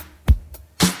good.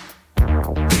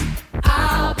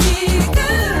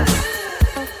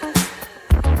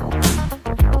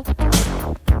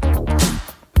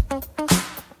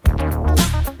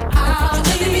 I'll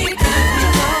be good.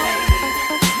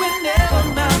 We're never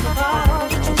miles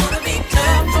apart. It's gonna be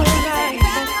good tonight.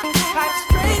 Right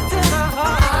straight to my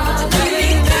heart. It's gonna be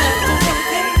good.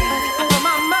 I know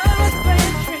my mind's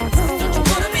playing tricks. It's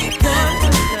gonna be good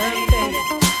tonight.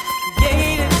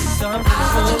 Creating something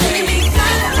so great.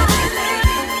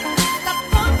 Stop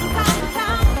going from town to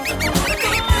town.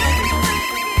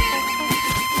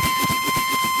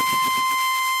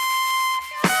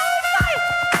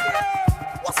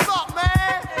 What's up,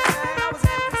 man?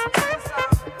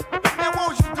 Man, what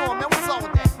was you doing, man? What's up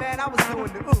with that? Man, I was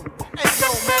doing the ooh. Hey, yo,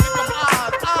 man, look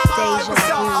at them eyes.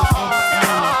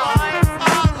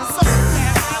 What's up?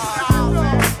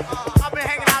 I've been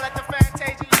hanging out at the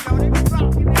Fantasia, you know, they be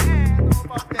dropping their hands on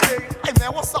about that. Hey,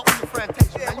 man, what's up with the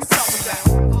Fantasia, man? You talking with that?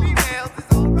 Females is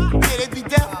all right. Yeah, they be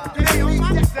deaf. Do they be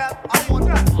deaf? I want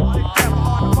that.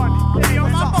 Hey, yo,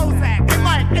 my Bozak.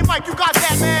 Hey, Mike, you got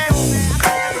that, man?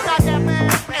 You got that, man?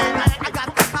 Hey, I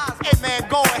got the cosmos. Hey, man,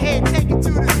 go ahead, take it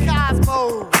to the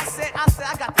cosmos. I said,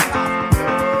 I got the cosmos.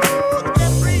 Look at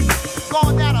that breeze.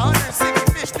 Going down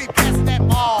 165th Street,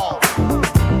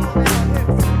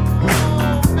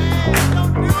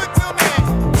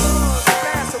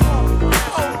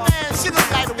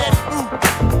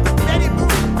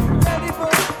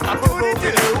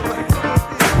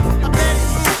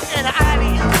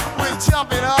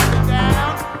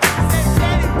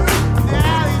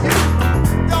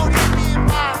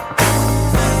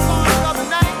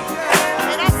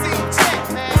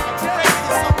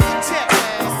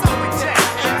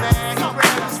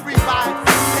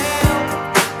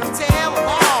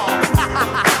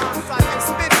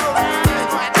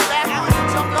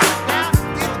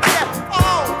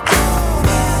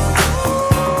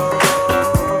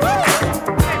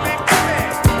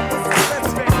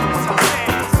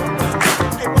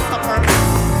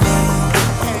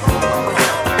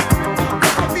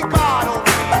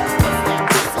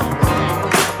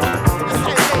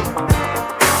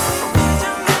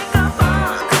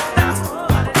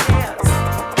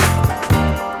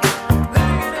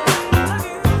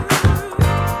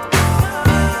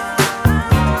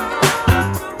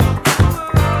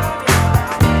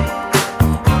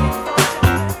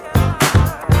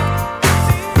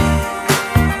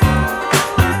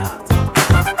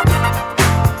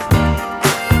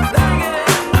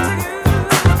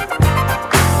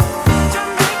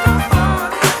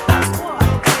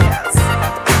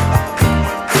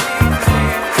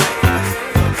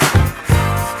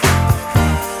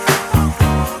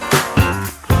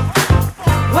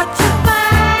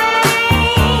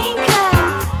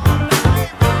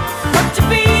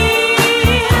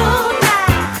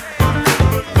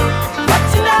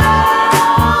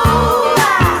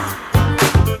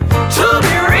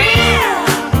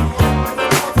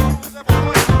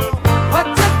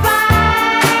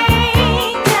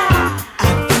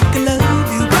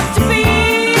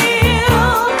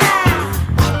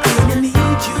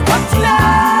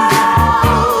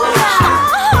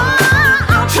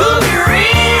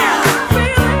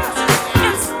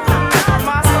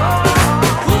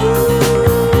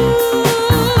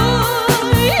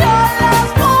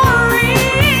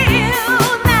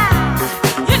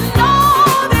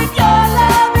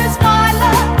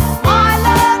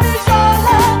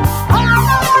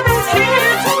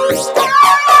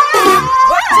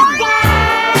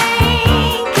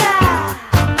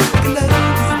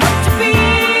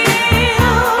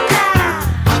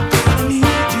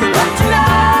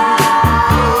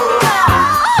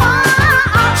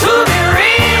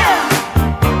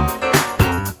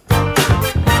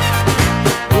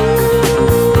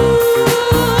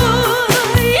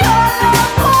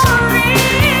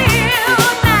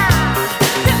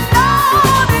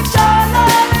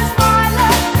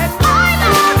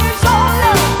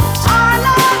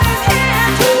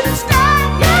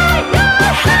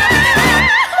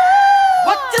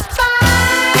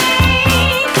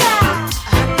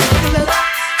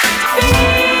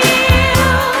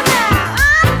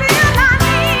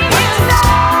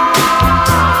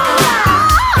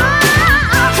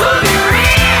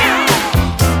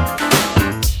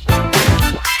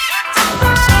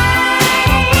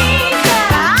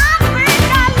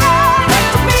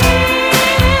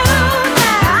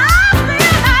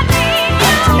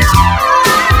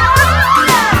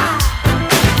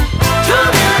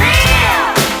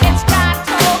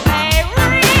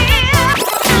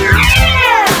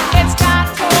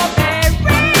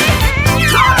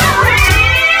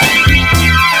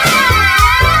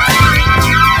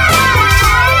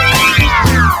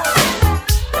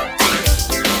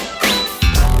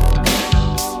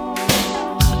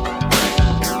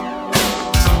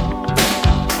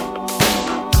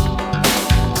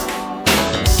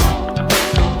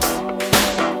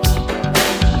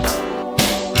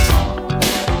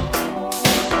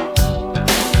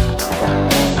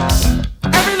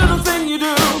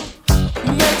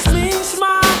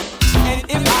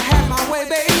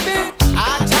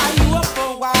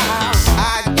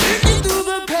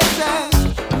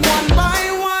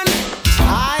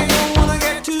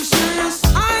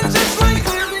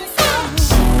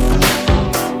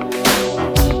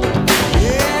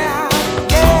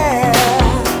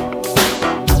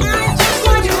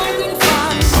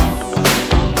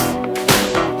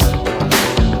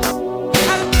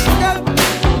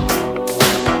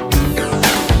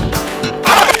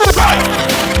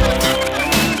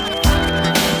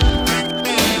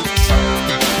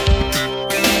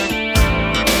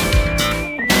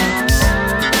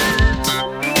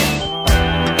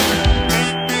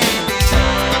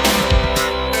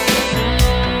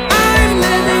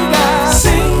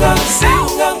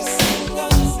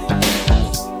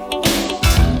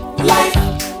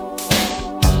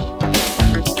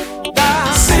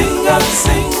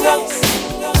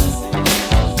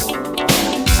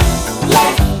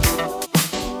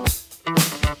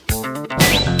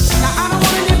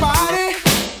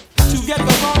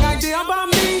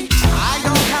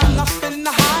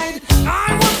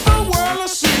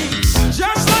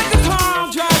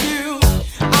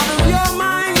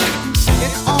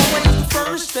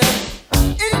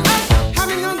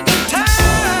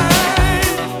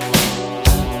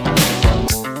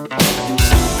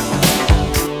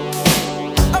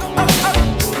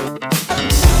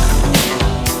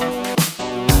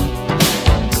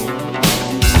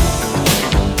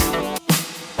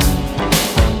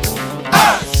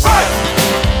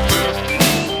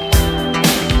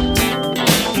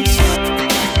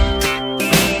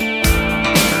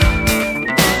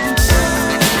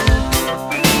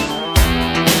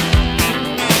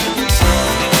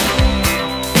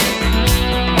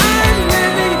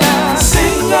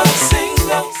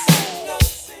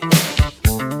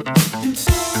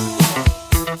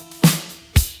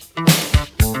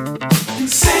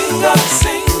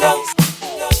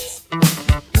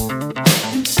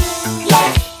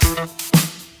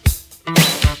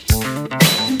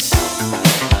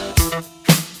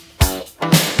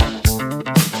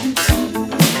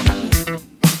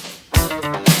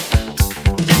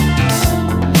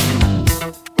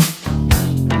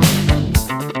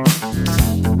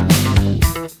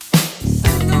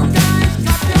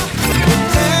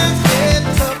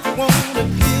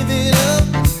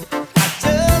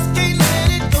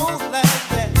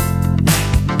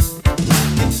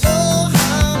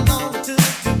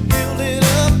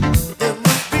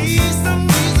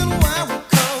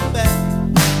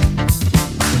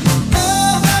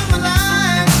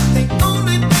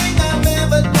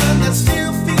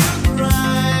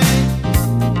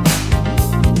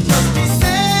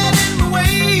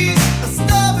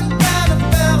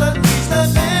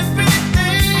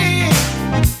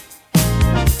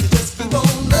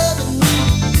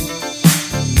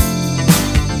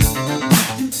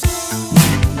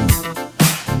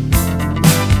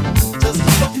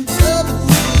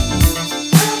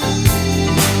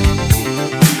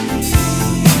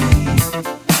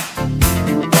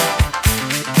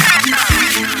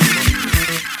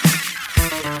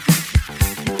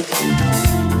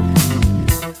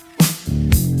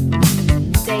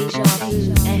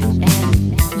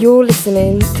 You're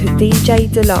listening to DJ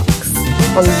Dlux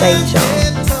on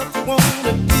Deja.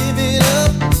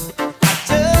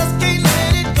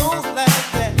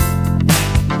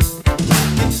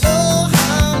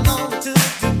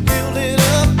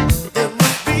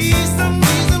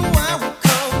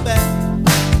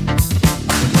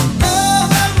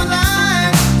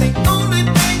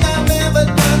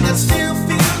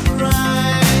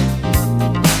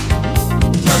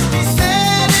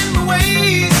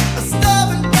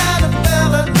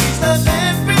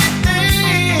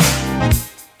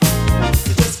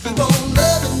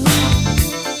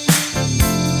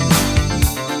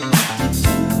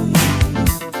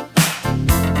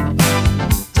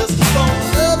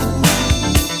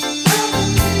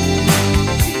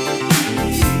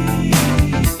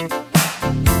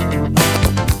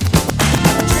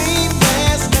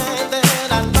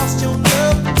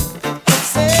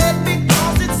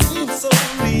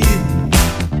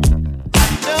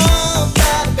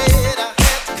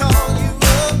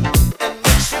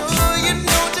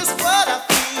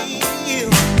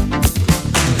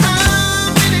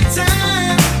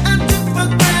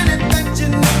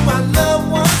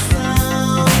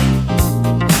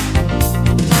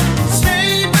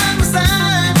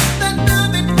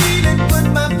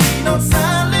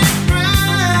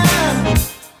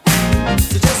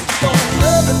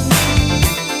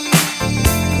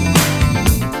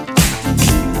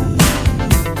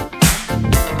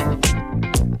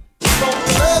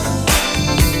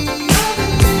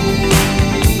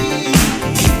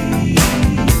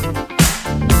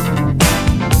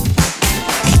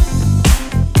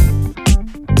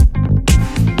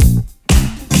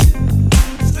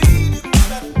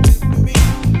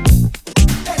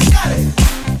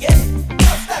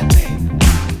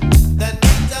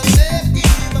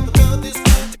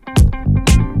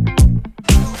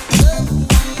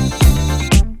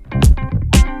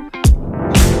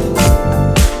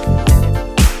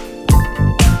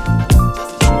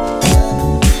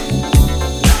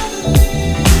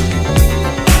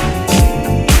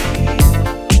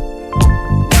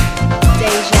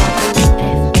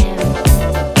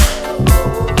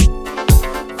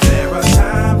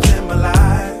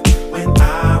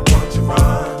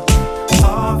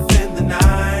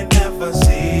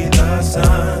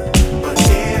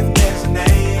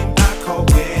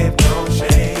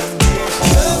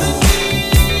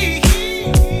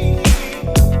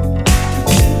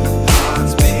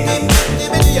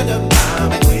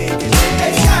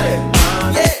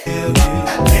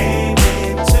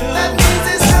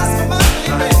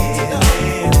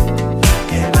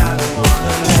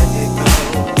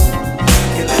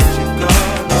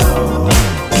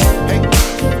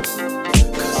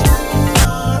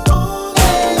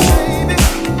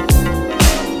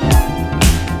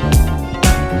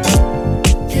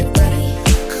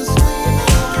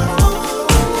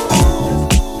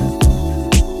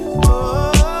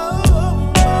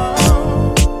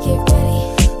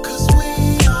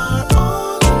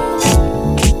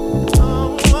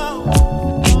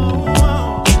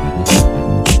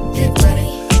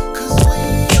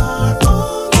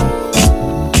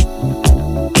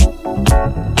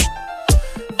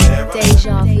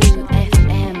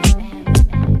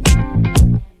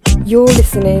 You're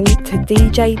listening to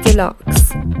DJ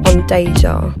Dlux on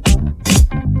Deja.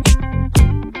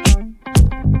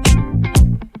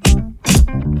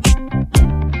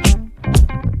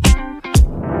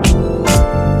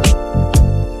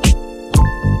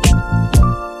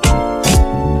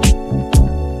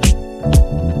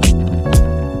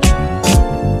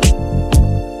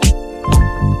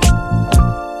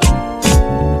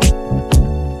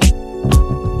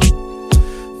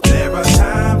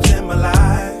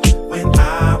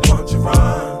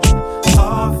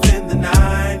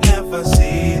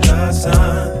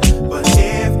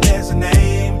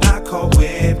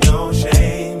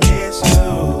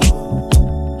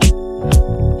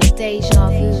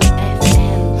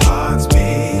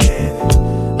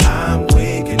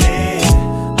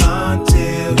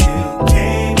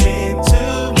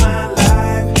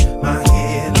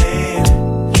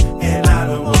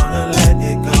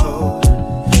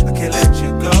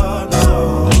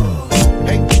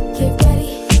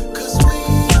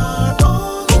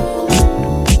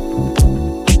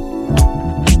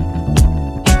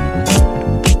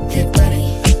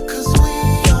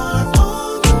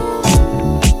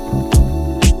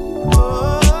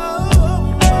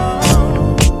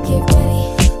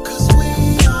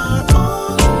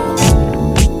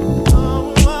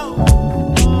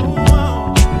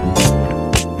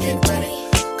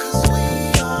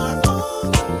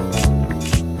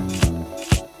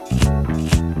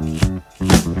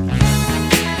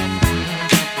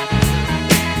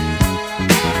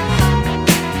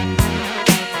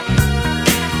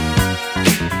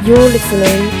 You're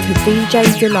listening to DJ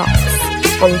Dlux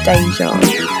on Deja.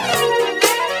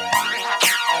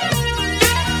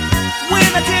 When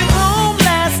I came home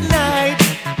last night,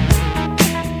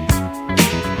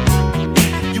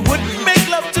 you wouldn't make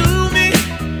love to me.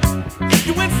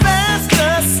 You went fast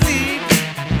asleep.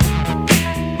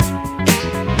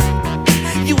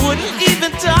 You wouldn't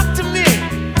even talk to me.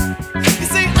 You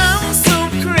say I'm so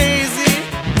crazy.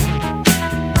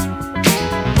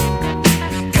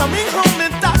 Coming home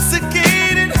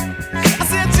intoxicated. I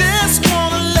say I just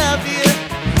wanna love you.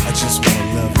 I just wanna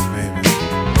love you, baby.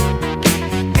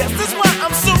 Guess that's why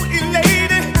I'm so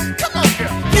elated. Come on,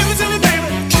 girl, give it to me, baby.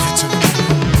 Give it to me.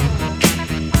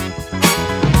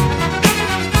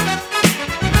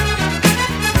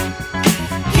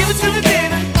 Give it to me,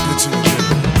 baby. Give it to me, baby.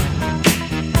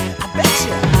 I bet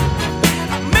you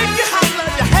I make you holler,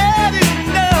 you had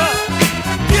enough.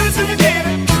 Give it to me,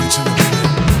 baby. Give it to me, baby.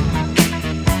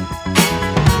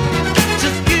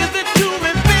 Just give it to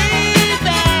me,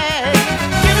 baby.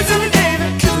 Give it to me, baby.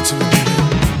 Give it to me, baby.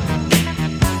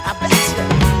 I bet you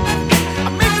I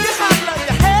make you holler,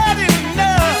 you had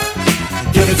enough.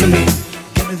 Give it to me.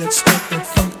 Give me that stuff, that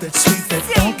funk, that sweet, that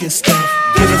funky stuff.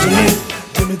 Give it to me.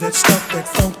 Give me that stuff, that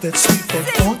funk, that sweet, that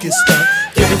funky stuff.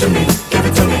 Give it to me. Give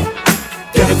it to me.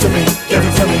 Give it to me. Give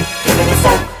it to me. Give me the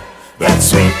funk, that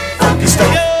sweet, funky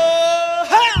stuff.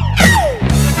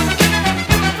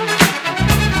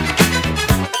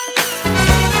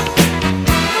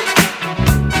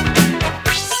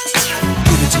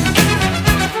 Give it to me,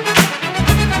 baby.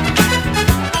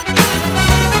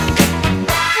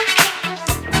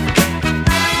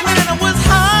 When I was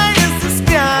high as the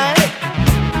sky,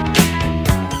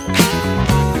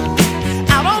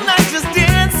 out all night just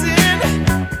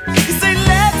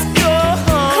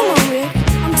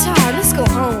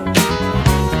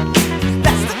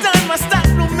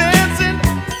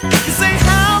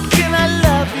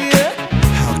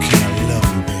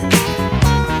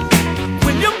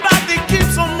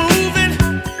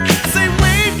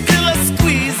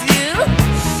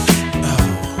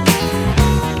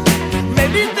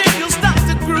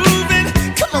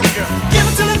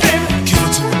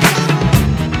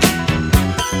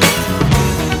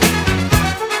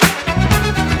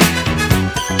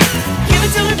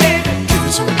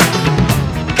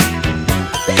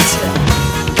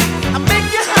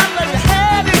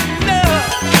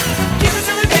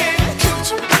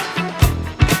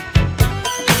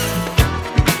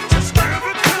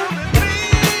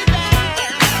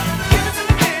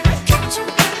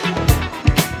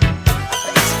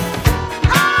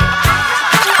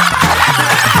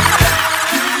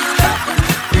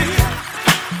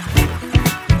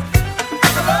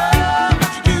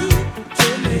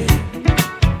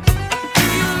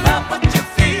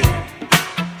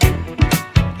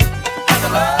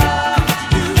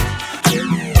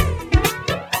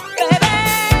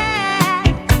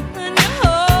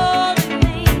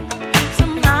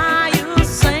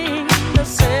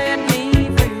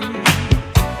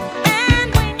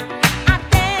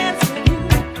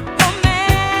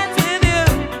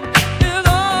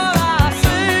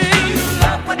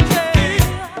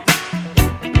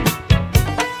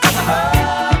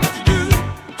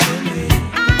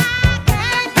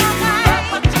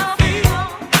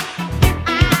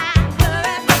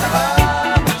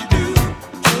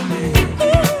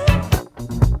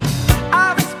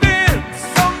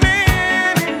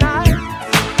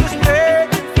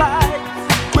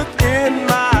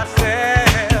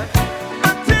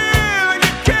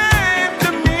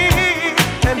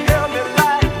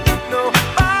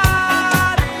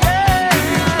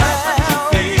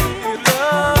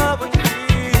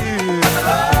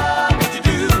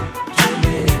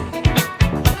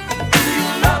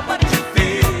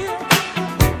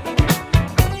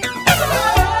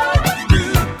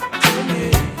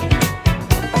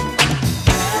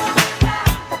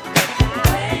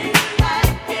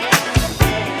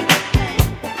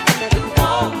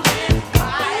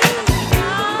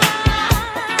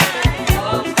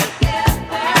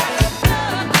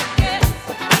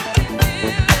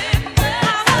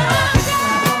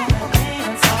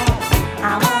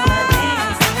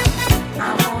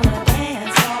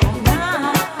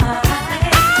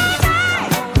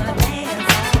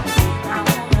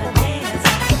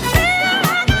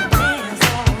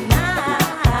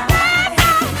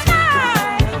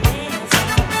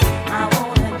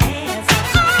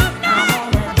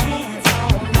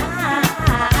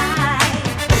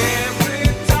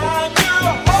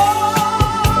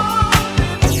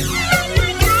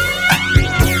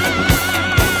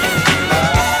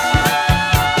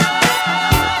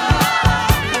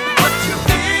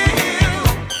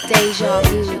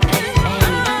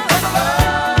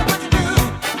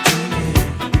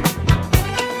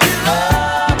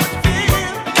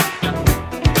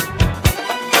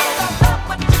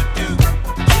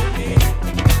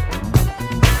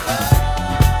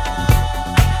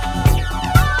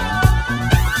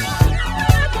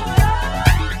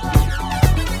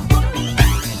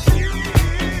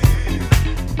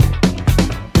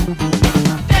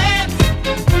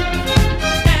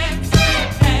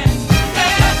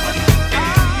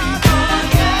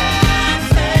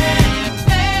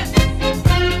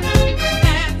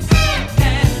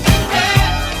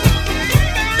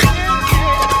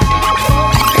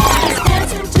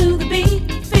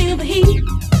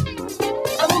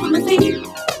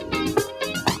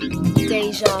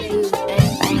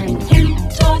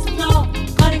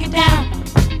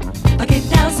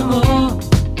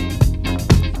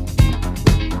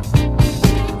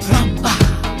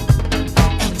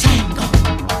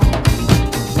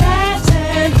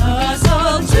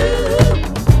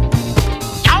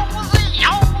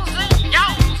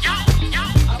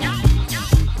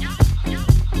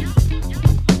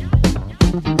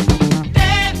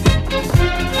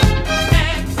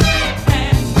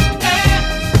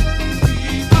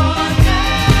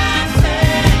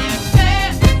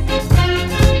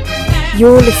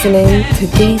You're listening to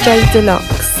DJ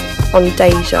Dlux on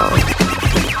Deja.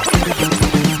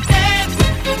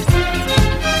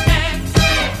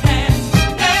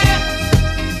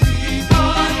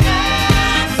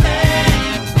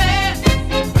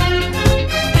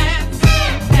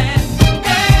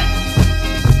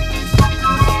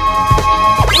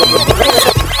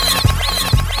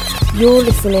 You're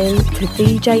listening to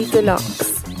DJ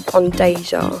Dlux on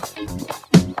Deja.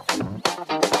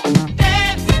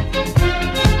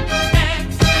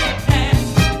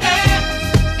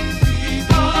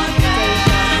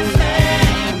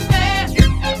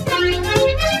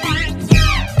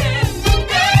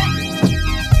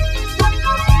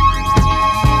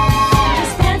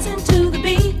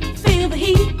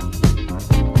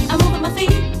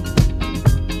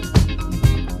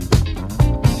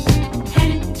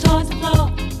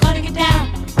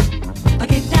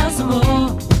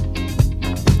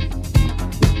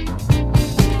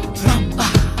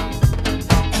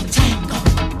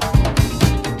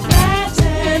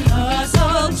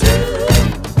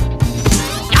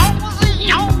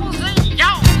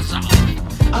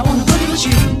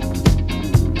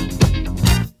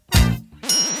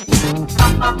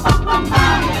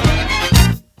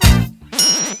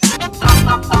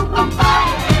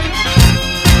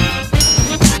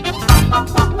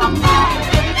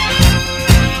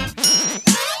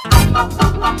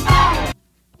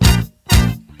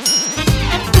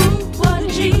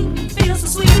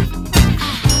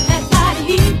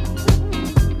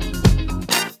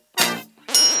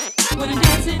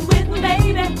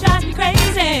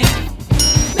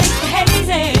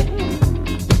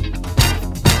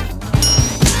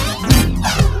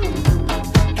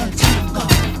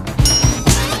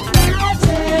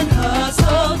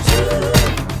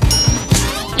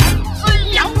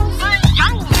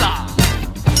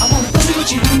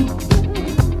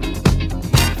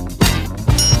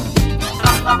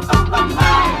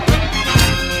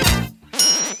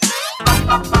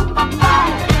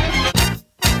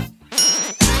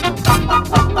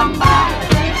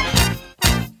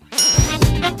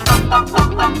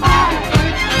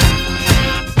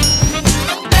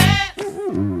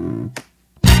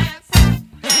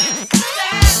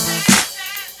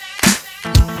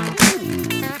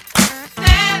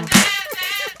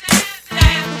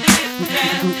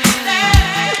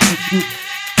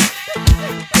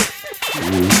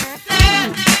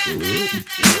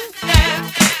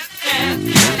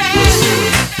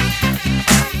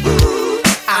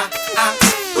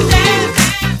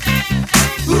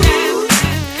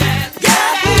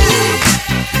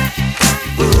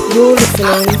 You're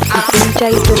listening to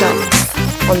DJ Dlux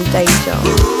on Deja.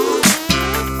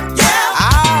 I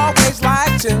always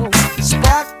like to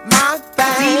spark my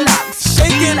thing,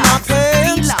 shaking my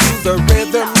pants to the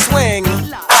rhythm swing.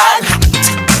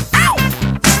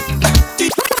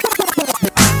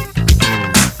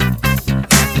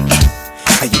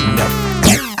 You know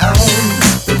that I'm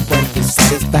the one who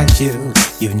satisfies you.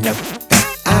 You know that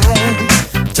I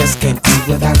just can't do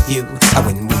without you.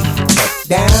 When we get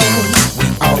down, we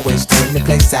always turn the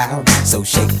place out. So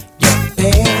shake your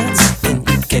pants and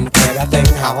you can carry a thing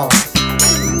home.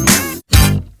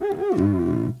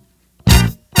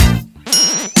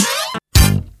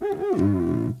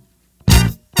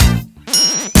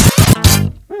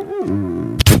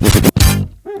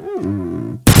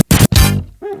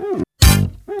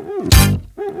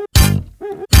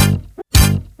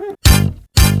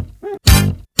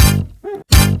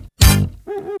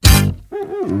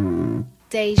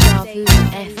 Deja Vu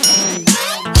FM.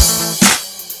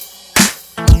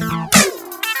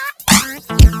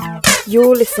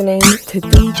 You're listening to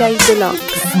DJ Dlux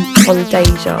on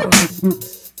Deja.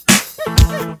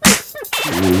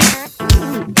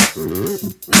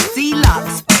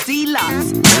 Dlux,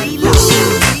 Dlux, Dlux,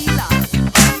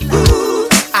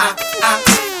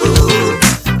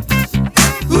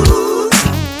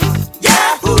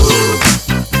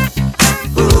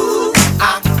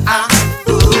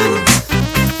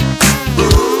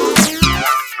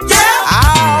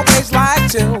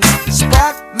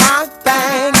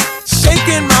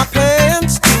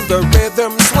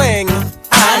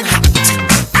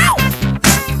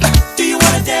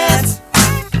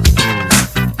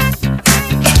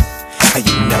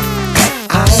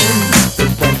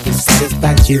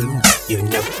 You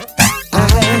know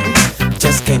I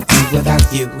just can't do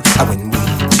without you. When we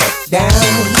get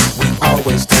down, we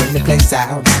always turn the place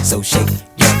out. So shake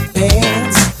your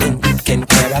pants and you can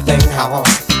carry a thing home.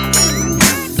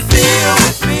 Feel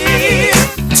with me,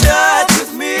 touch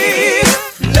with me,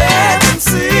 let them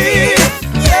see,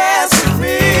 yes with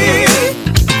me.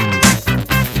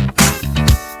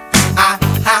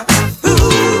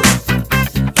 Ooh.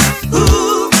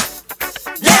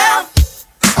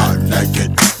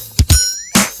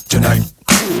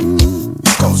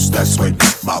 'Cause that's when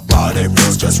my body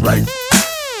feels just right.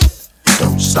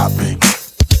 Don't stop me,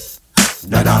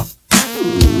 no,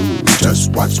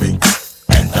 just watch me,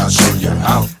 and I'll show you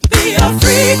how. Be a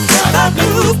freak, gotta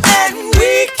move, and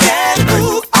we can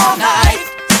move all night.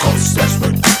 'Cause that's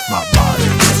when my body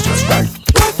feels just right.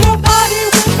 Work your body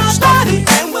with my body,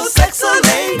 and we'll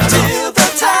sexolate till the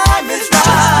time is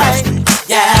right.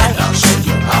 Yeah, and I'll show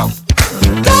you how.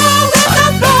 Go with the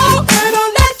flow, and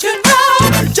I'll let you know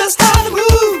just how to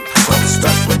move. 'Cause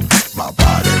that's when my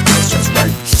body feels just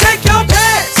right. Shake your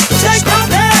pants,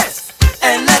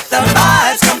 and let the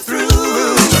vibes come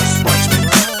through. Just watch me,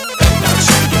 and I'll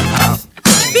show you how.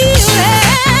 Feel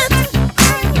it,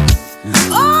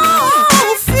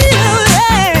 oh, feel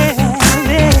it.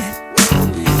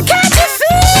 Can't you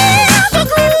feel the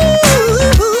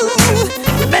groove?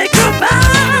 Make your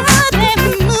body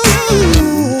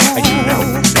move. And you know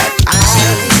that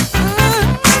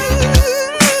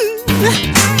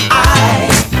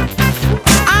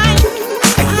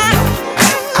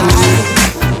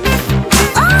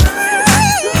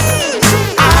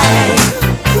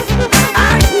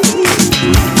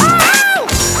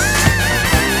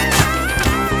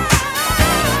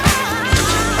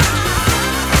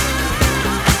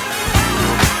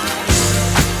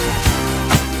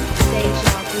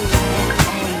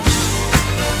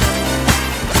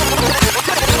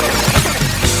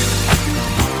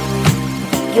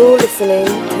You're listening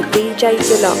to DJ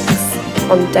Dlux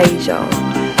on Deja.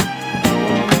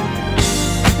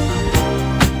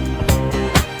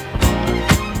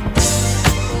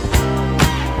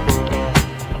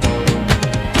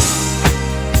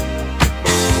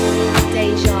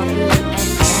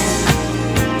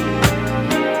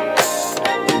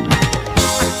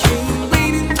 Can't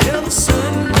wait until the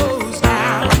sun goes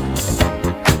down.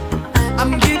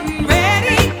 I'm getting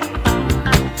ready.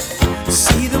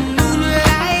 See the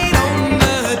moonlight on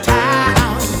the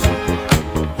town.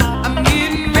 I'm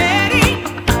getting ready.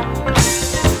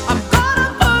 I'm gonna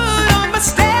put on my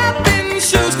stepping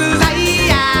shoes 'cause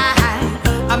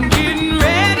I'm getting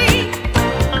ready.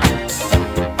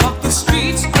 Walk the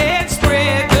streets and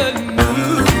spread the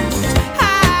news.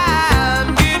 I'm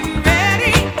getting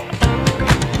ready.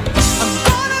 I'm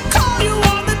gonna call you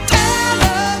on the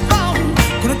telephone.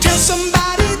 Gonna tell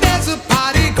somebody there's a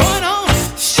party going on.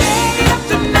 Shake it up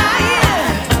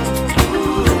tonight.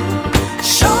 Ooh,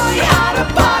 show you how to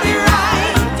party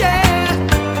right. Yeah.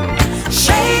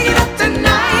 Shake it up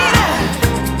tonight.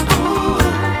 Ooh,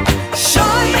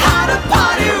 show you how to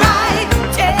party right.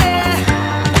 Yeah.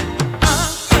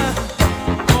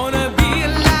 Gonna be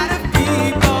a lot of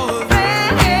people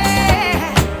there.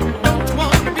 Don't you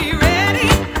wanna be ready?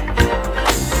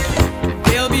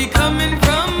 They'll be coming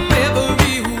from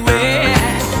everywhere.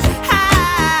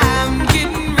 I'm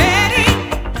getting ready.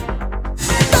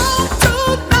 Don't you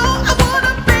know I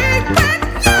wanna be with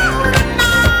you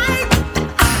tonight?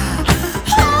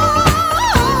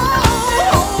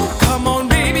 Oh, come on,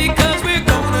 baby, 'cause we're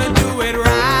gonna do it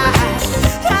right.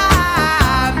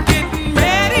 I'm getting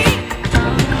ready.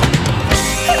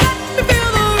 Let me feel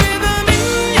the rhythm in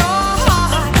your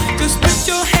heart. Just put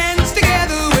your hands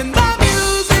together when the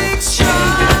music starts.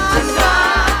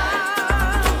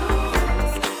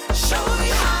 Show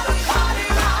you how to party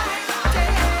right.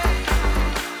 Yeah.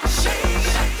 Shake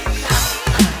it up tonight.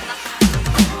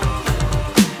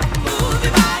 Move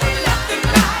your body left and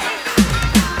right.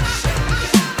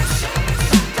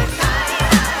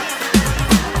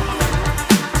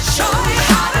 Show you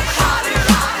how to party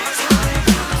right.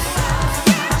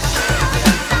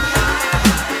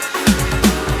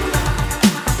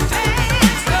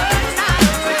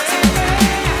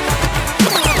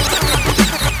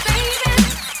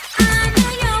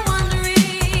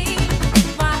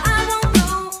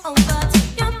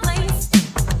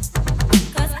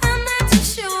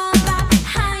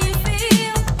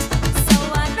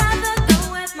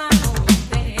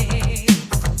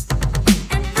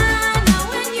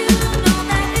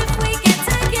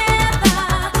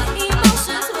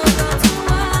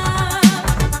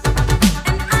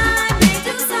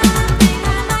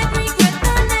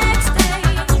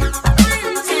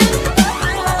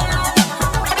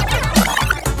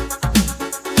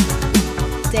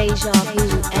 Deja Vu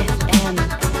FM.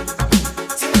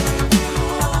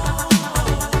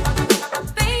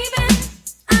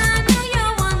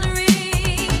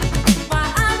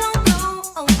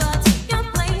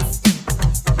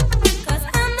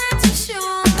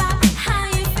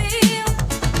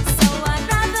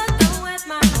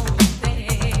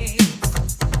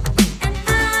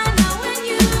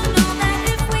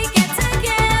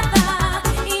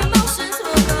 Emotions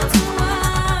will go to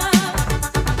war,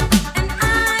 and I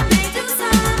made you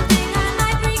sign.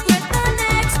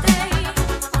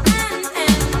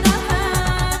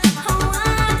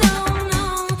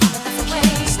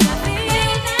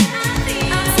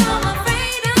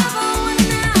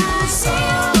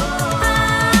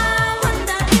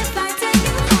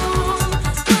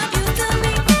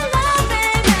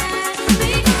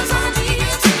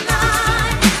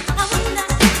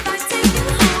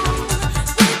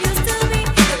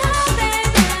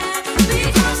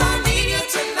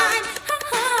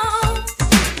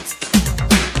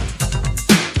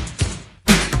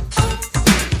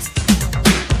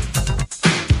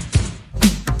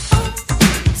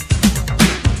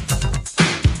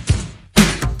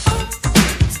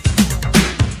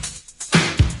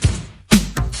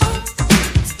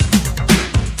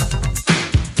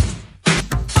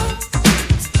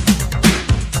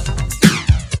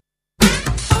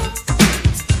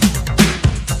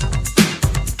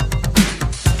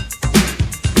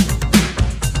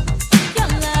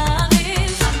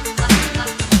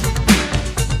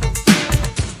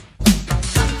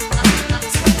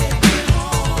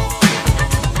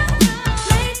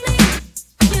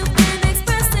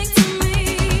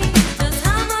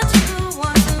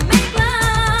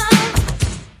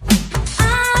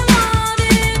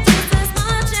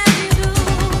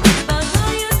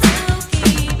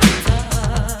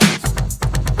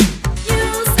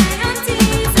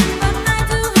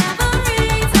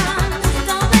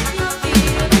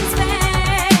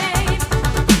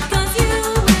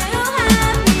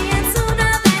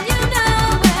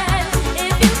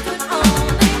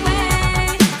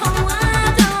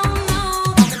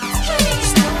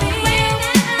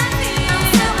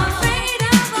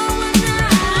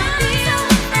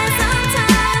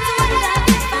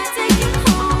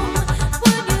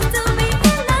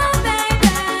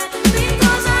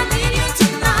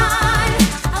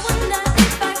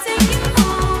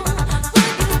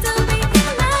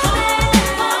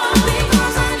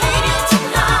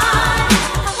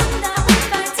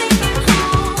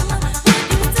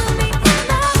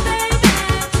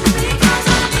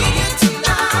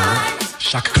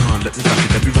 let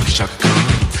me rock it, Shaka Khan.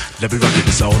 Let me rock it,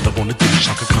 that's all I wanna do,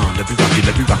 Shaka Khan. Let me rock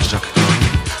it, Shaka Khan.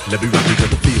 Let me rock it,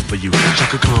 got a feel for you,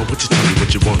 Shaka Khan. What you tell me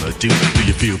what you wanna do? Do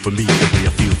you feel for me the way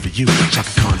I feel for you,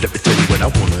 Shaka Khan? Let me tell you what I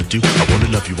wanna do. I wanna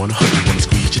love you, wanna hug you, wanna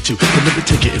squeeze you too. But let me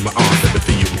take it in my arms, let me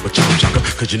feel you with my charm, Shaka.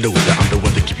 Cause you know that I'm the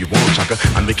one to keep you warm, Shaka.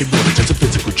 I make it more than just a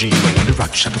physical dream. I wanna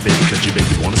rock you, Shaka, baby, cause you make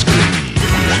me wanna scream.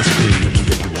 You wanna scream, you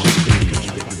make me wanna scream.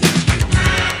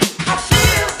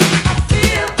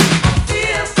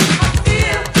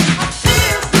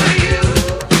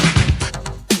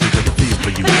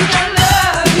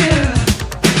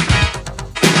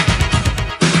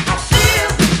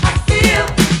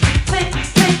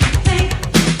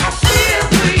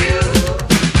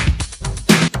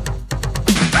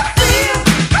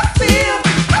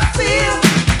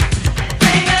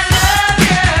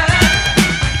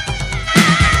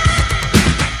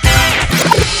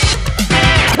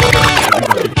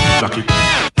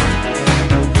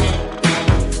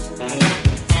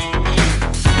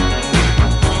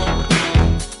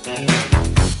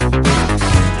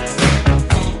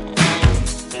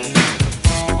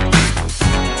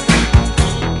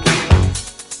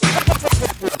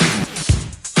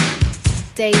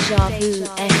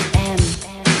 Dejavufm.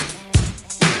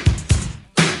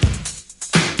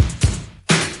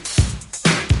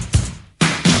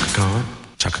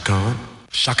 Chaka Khan,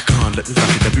 Shaka Khan, let me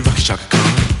rock it, Shaka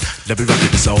Khan. Let me rock it,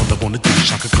 that's all I wanna do,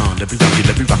 Shaka Khan. Let me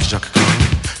rock it, Shaka Khan.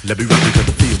 Let me rock it, got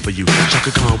a feel for you,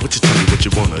 Shaka Khan. What you tell me what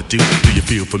you wanna do? Do you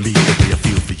feel for me the way I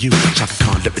feel for you, Shaka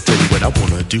Khan? Let me tell you what I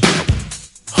wanna do.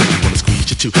 Hug you, wanna squeeze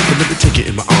you too. But let me take it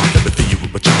in my arms, let me feel you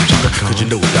with my charm, Shaka Khan. Cause you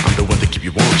know that I'm the one to keep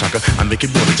you warm, Shaka. I make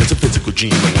it more than just a physical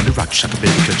dream. I wanna rock you, Shaka,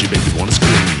 baby, cause you make me wanna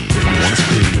scream. You make me wanna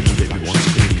scream, you make me wanna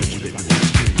scream.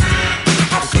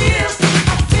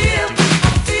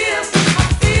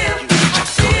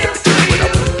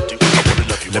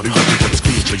 Let me rock you, wanna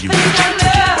squeeze for you.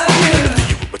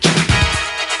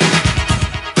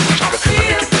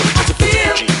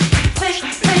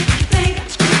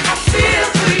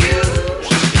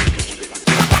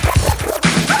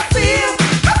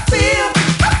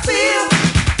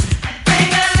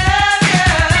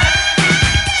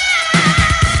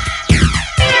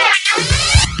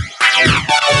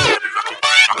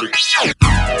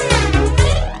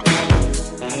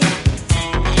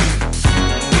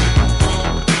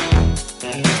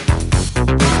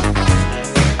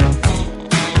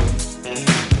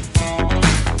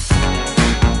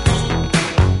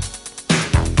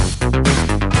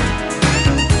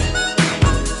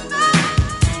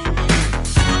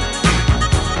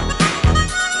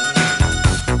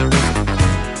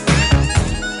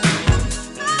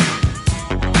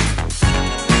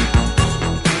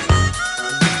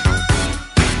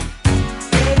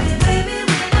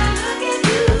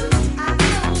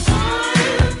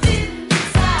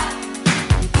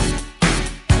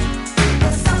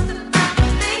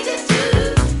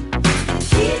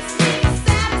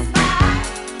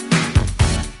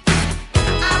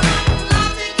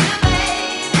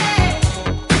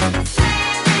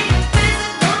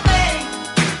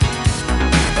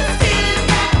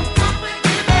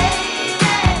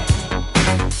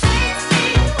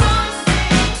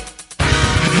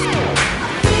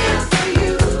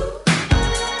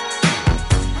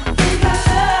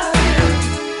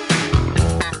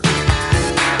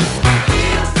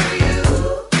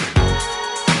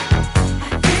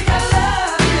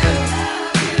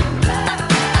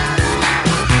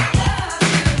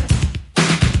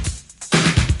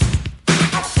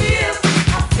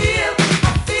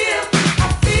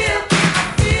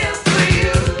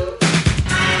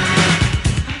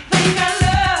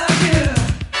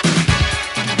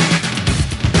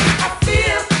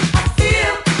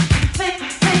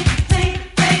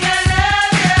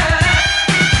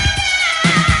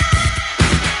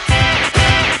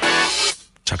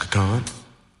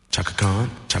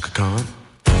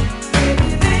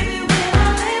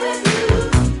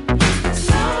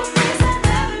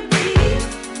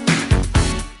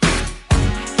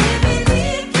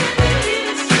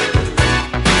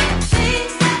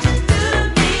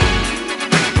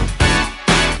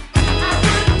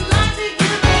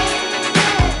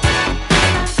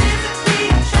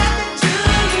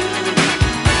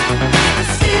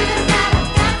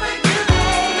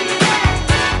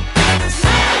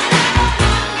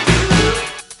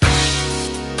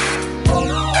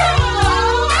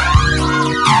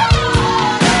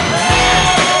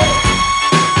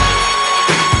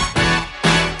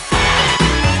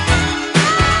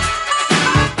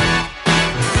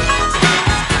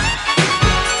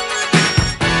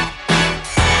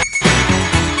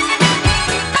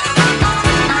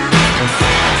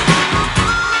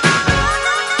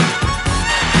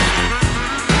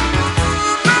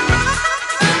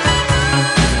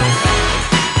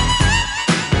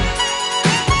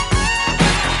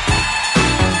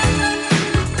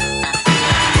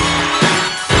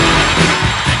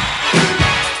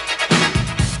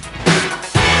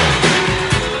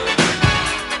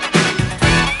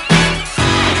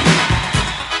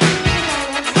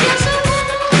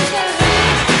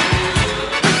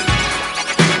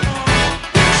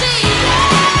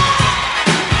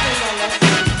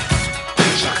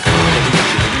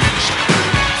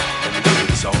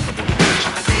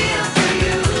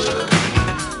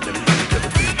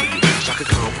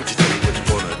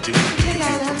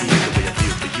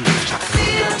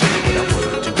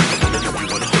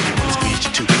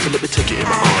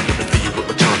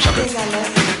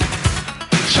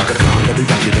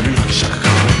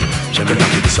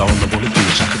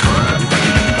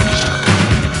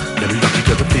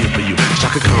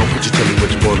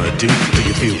 do? Do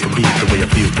you feel for me the way I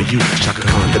feel for you? Shaka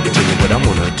Khan, let me tell you what I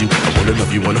wanna do. I wanna love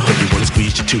you, wanna hug you, wanna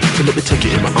squeeze you too. So let me take you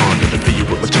in my arms, let me feel you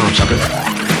with my charm, Shaka.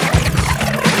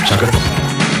 Shaka.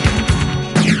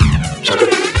 Shaka.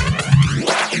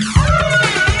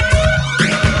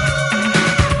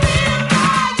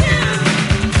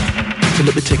 So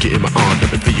let me take you in my arms, let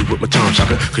me feel you with my charm,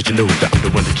 Shaka. Cause you know that I'm the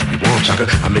one to keep you warm, Shaka.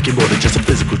 I make it more than just a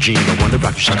physical dream. I wanna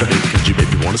rock you, Shaka, baby, cause you make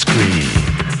me wanna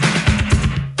scream.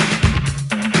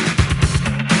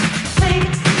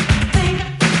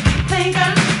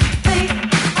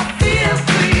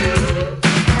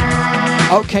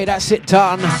 Okay, that's it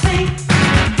done. The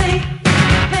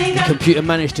computer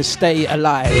managed to stay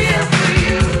alive.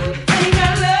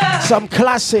 Some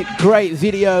classic, great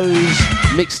videos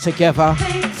mixed together.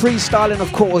 Freestyling,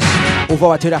 of course,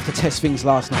 although I did have to test things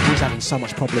last night. I was having so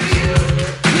much problems.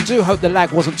 We do hope the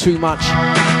lag wasn't too much.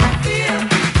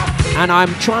 And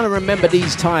I'm trying to remember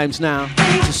these times now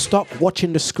to stop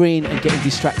watching the screen and getting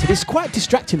distracted. It's quite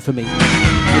distracting for me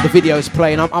with the videos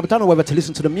playing. I don't know whether to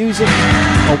listen to the music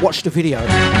or watch the video.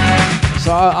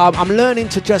 So I'm learning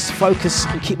to just focus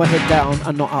and keep my head down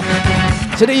and not up.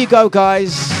 So there you go,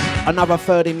 guys. Another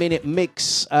 30-minute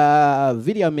mix,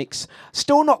 video mix.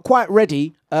 Still not quite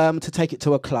ready to take it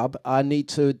to a club. I need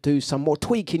to do some more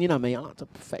tweaking, you know me. I like to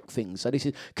perfect things. So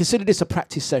consider this a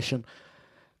practice session.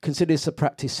 Consider this a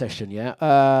practice session, yeah?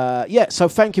 Yeah, so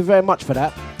thank you very much for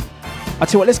that. I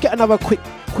tell you what, let's get another quick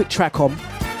track on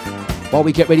while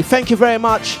we get ready. Thank you very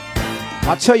much.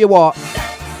 I tell you what,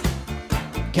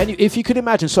 if you could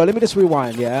imagine, so let me just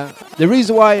rewind, yeah? The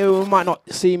reason why you might not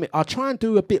see me, I'll try and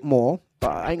do a bit more, but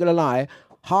I ain't gonna lie,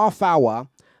 half hour,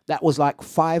 that was like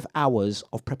 5 hours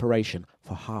of preparation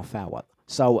for half hour.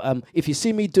 So if you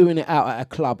see me doing it out at a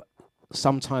club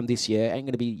sometime this year, ain't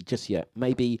gonna be just yet,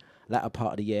 maybe latter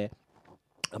part of the year,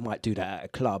 I might do that at a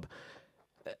club.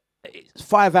 It's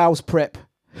 5 hours prep,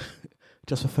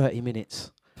 just for 30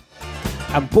 minutes.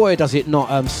 And boy, does it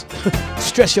not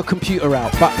stress your computer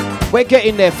out. But we're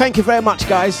getting there. Thank you very much,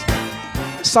 guys.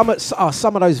 Some of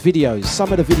those videos,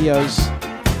 some of the videos,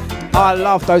 I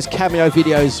love those cameo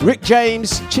videos. Rick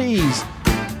James, cheese.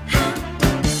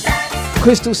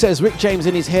 Crystal says Rick James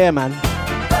in his hair, man.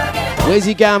 Where's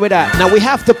he going with that? Now we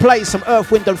have to play some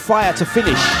Earth, Wind and Fire to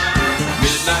finish.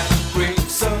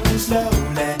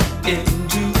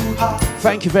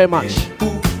 Thank you very much.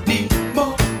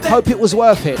 Hope it was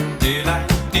worth it.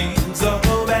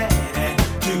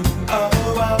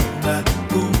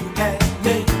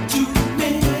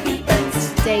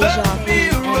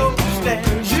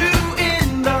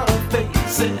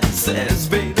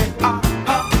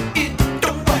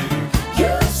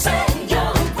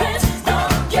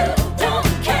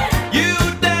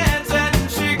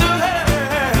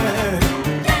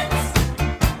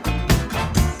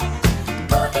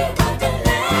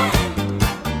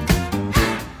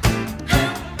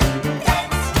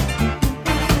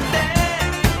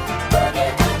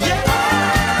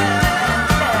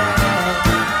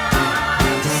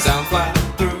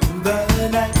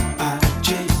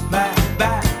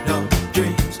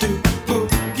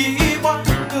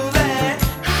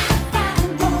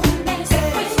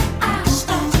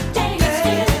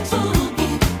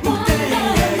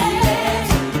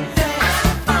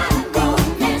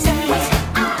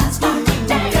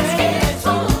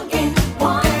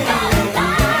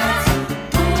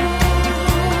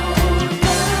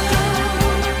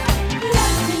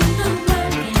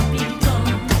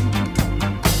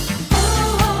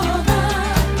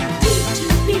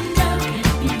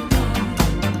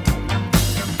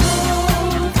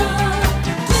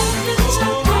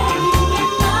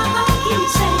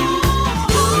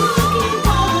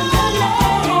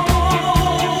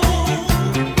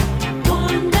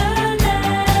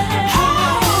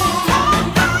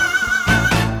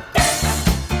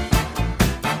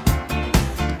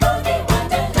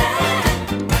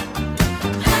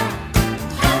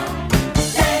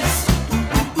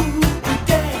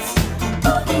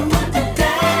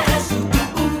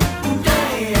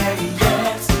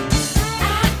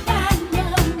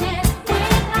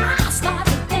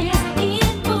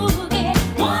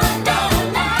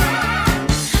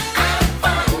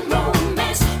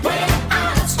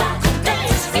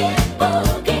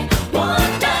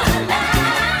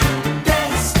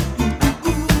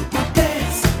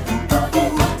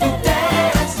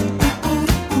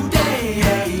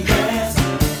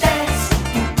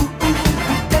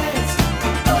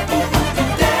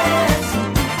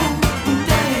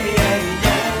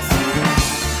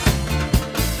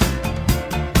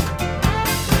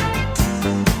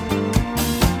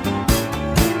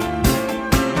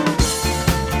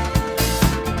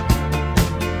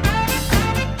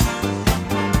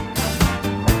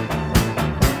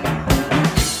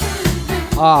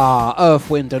 Earth,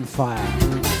 Wind and Fire.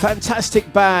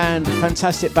 Fantastic band,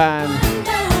 fantastic band.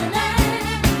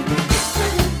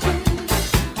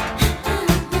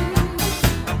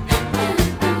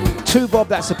 Two Bob,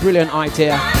 that's a brilliant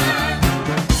idea.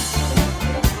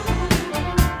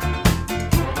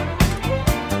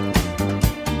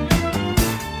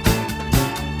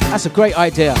 That's a great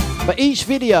idea. But each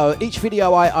video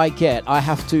I get, I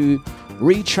have to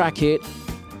retrack it,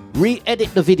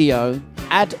 re-edit the video,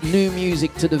 add new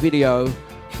music to the video,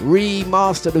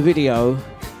 remaster the video,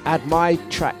 add my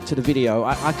track to the video.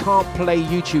 I can't play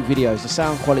YouTube videos, the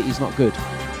sound quality is not good.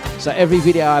 So every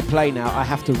video I play now, I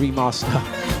have to remaster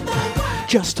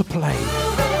just to play.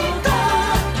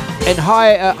 In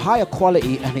higher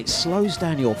quality, and it slows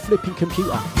down your flipping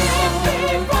computer.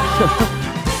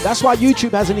 That's why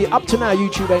YouTube hasn't, up to now,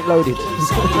 YouTube ain't loaded.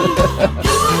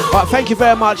 But thank you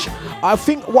very much. I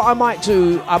think what I might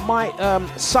do,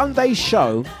 Sunday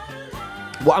show,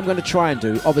 what I'm going to try and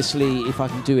do, obviously, if I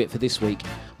can do it for this week,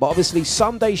 but obviously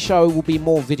Sunday show will be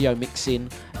more video mixing,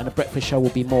 and the breakfast show will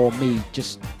be more me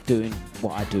just doing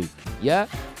what I do. Yeah?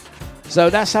 So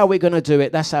that's how we're going to do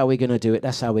it. That's how we're going to do it.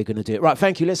 That's how we're going to do it. Right,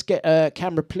 thank you. Let's get a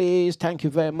camera, please. Thank you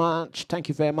very much. Thank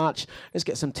you very much. Let's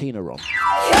get some Tina on.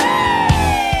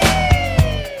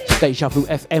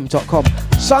 dejavufm.com.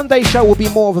 Sunday show will be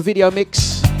more of a video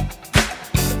mix.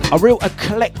 A real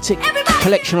eclectic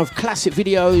collection of classic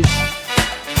videos.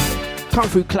 Kung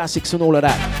Fu classics and all of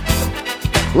that.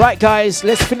 Right, guys,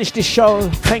 let's finish this show.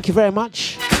 Thank you very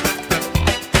much.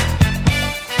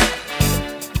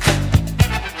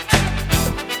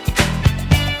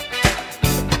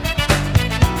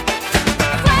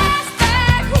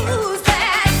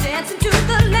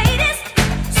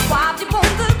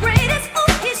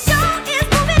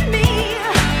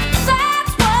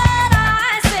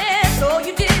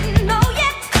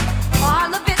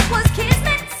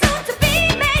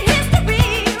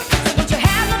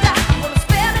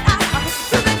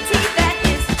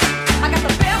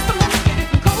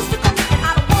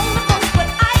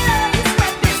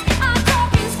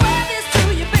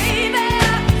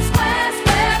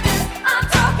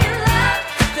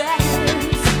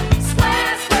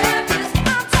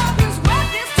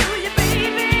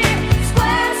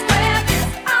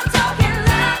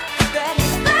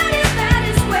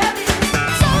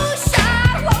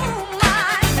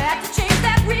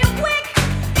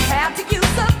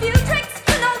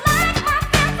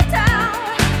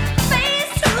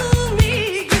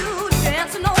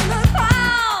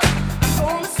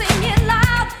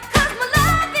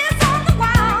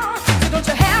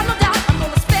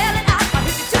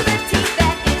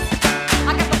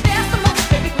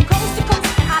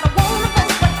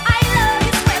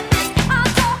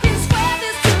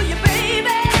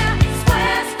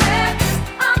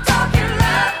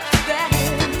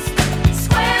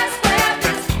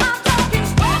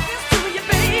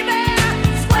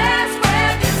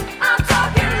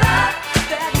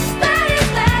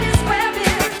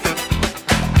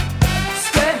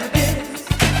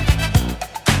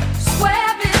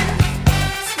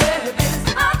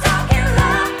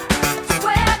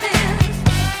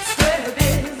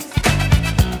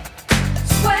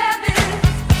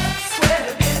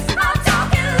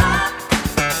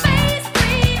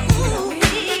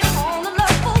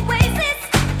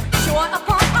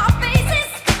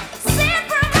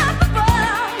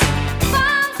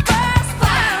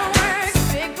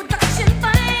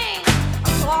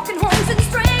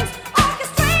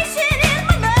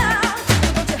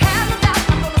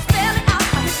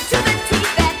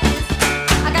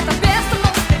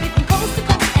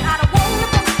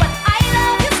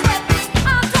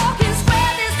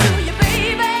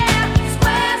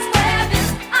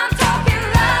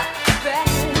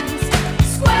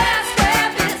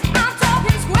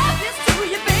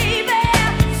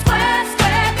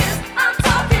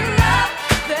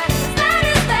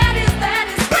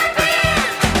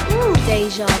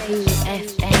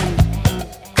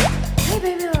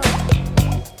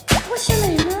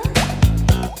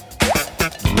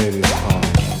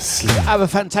 Have a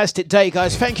fantastic day,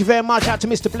 guys. Thank you very much. Out to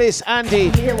Mr. Bliss,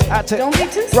 Andy, out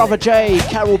to Brother J,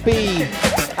 Carol B,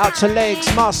 out to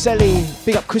Legs, Marcelli,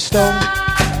 big up Crystal,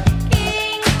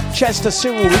 Chester,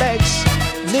 Cyril, Legs,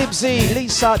 Nibsy,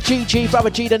 Lisa, Gigi, Brother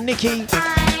G, the Nikki,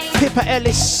 Pippa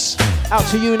Ellis, out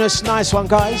to Eunice. Nice one,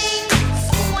 guys.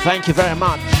 Thank you very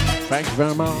much. Thank you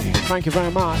very much. Thank you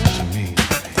very much.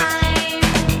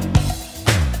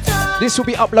 This will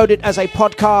be uploaded as a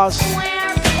podcast.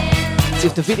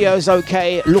 If the video's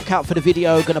okay, look out for the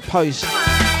video. Gonna post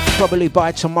probably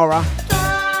by tomorrow.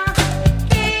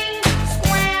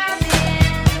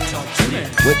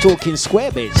 We're talking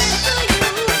square biz.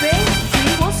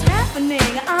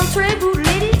 Trey Boot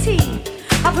Lady T.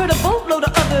 I've heard a boatload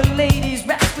of other ladies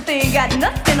rap, but they ain't got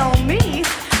nothing on me.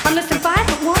 I'm less than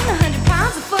 5'1", 100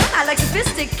 pounds of fun. I like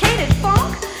sophisticated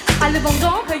funk. I live on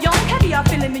Don Perignon, caviar,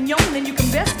 filet mignon, and you can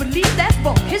best believe that's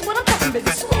bunk. Here's what I'm talking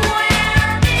about.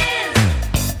 Swamming.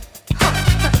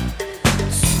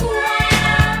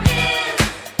 Swamming.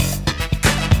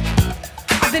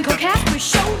 I've been coquette with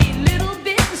Shorty a little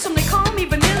bit, and some they call me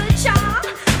Vanilla Child.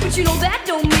 But you know that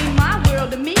don't mean my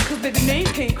world to me, cause baby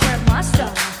names can't cramp my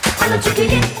style. I let you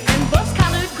kick it.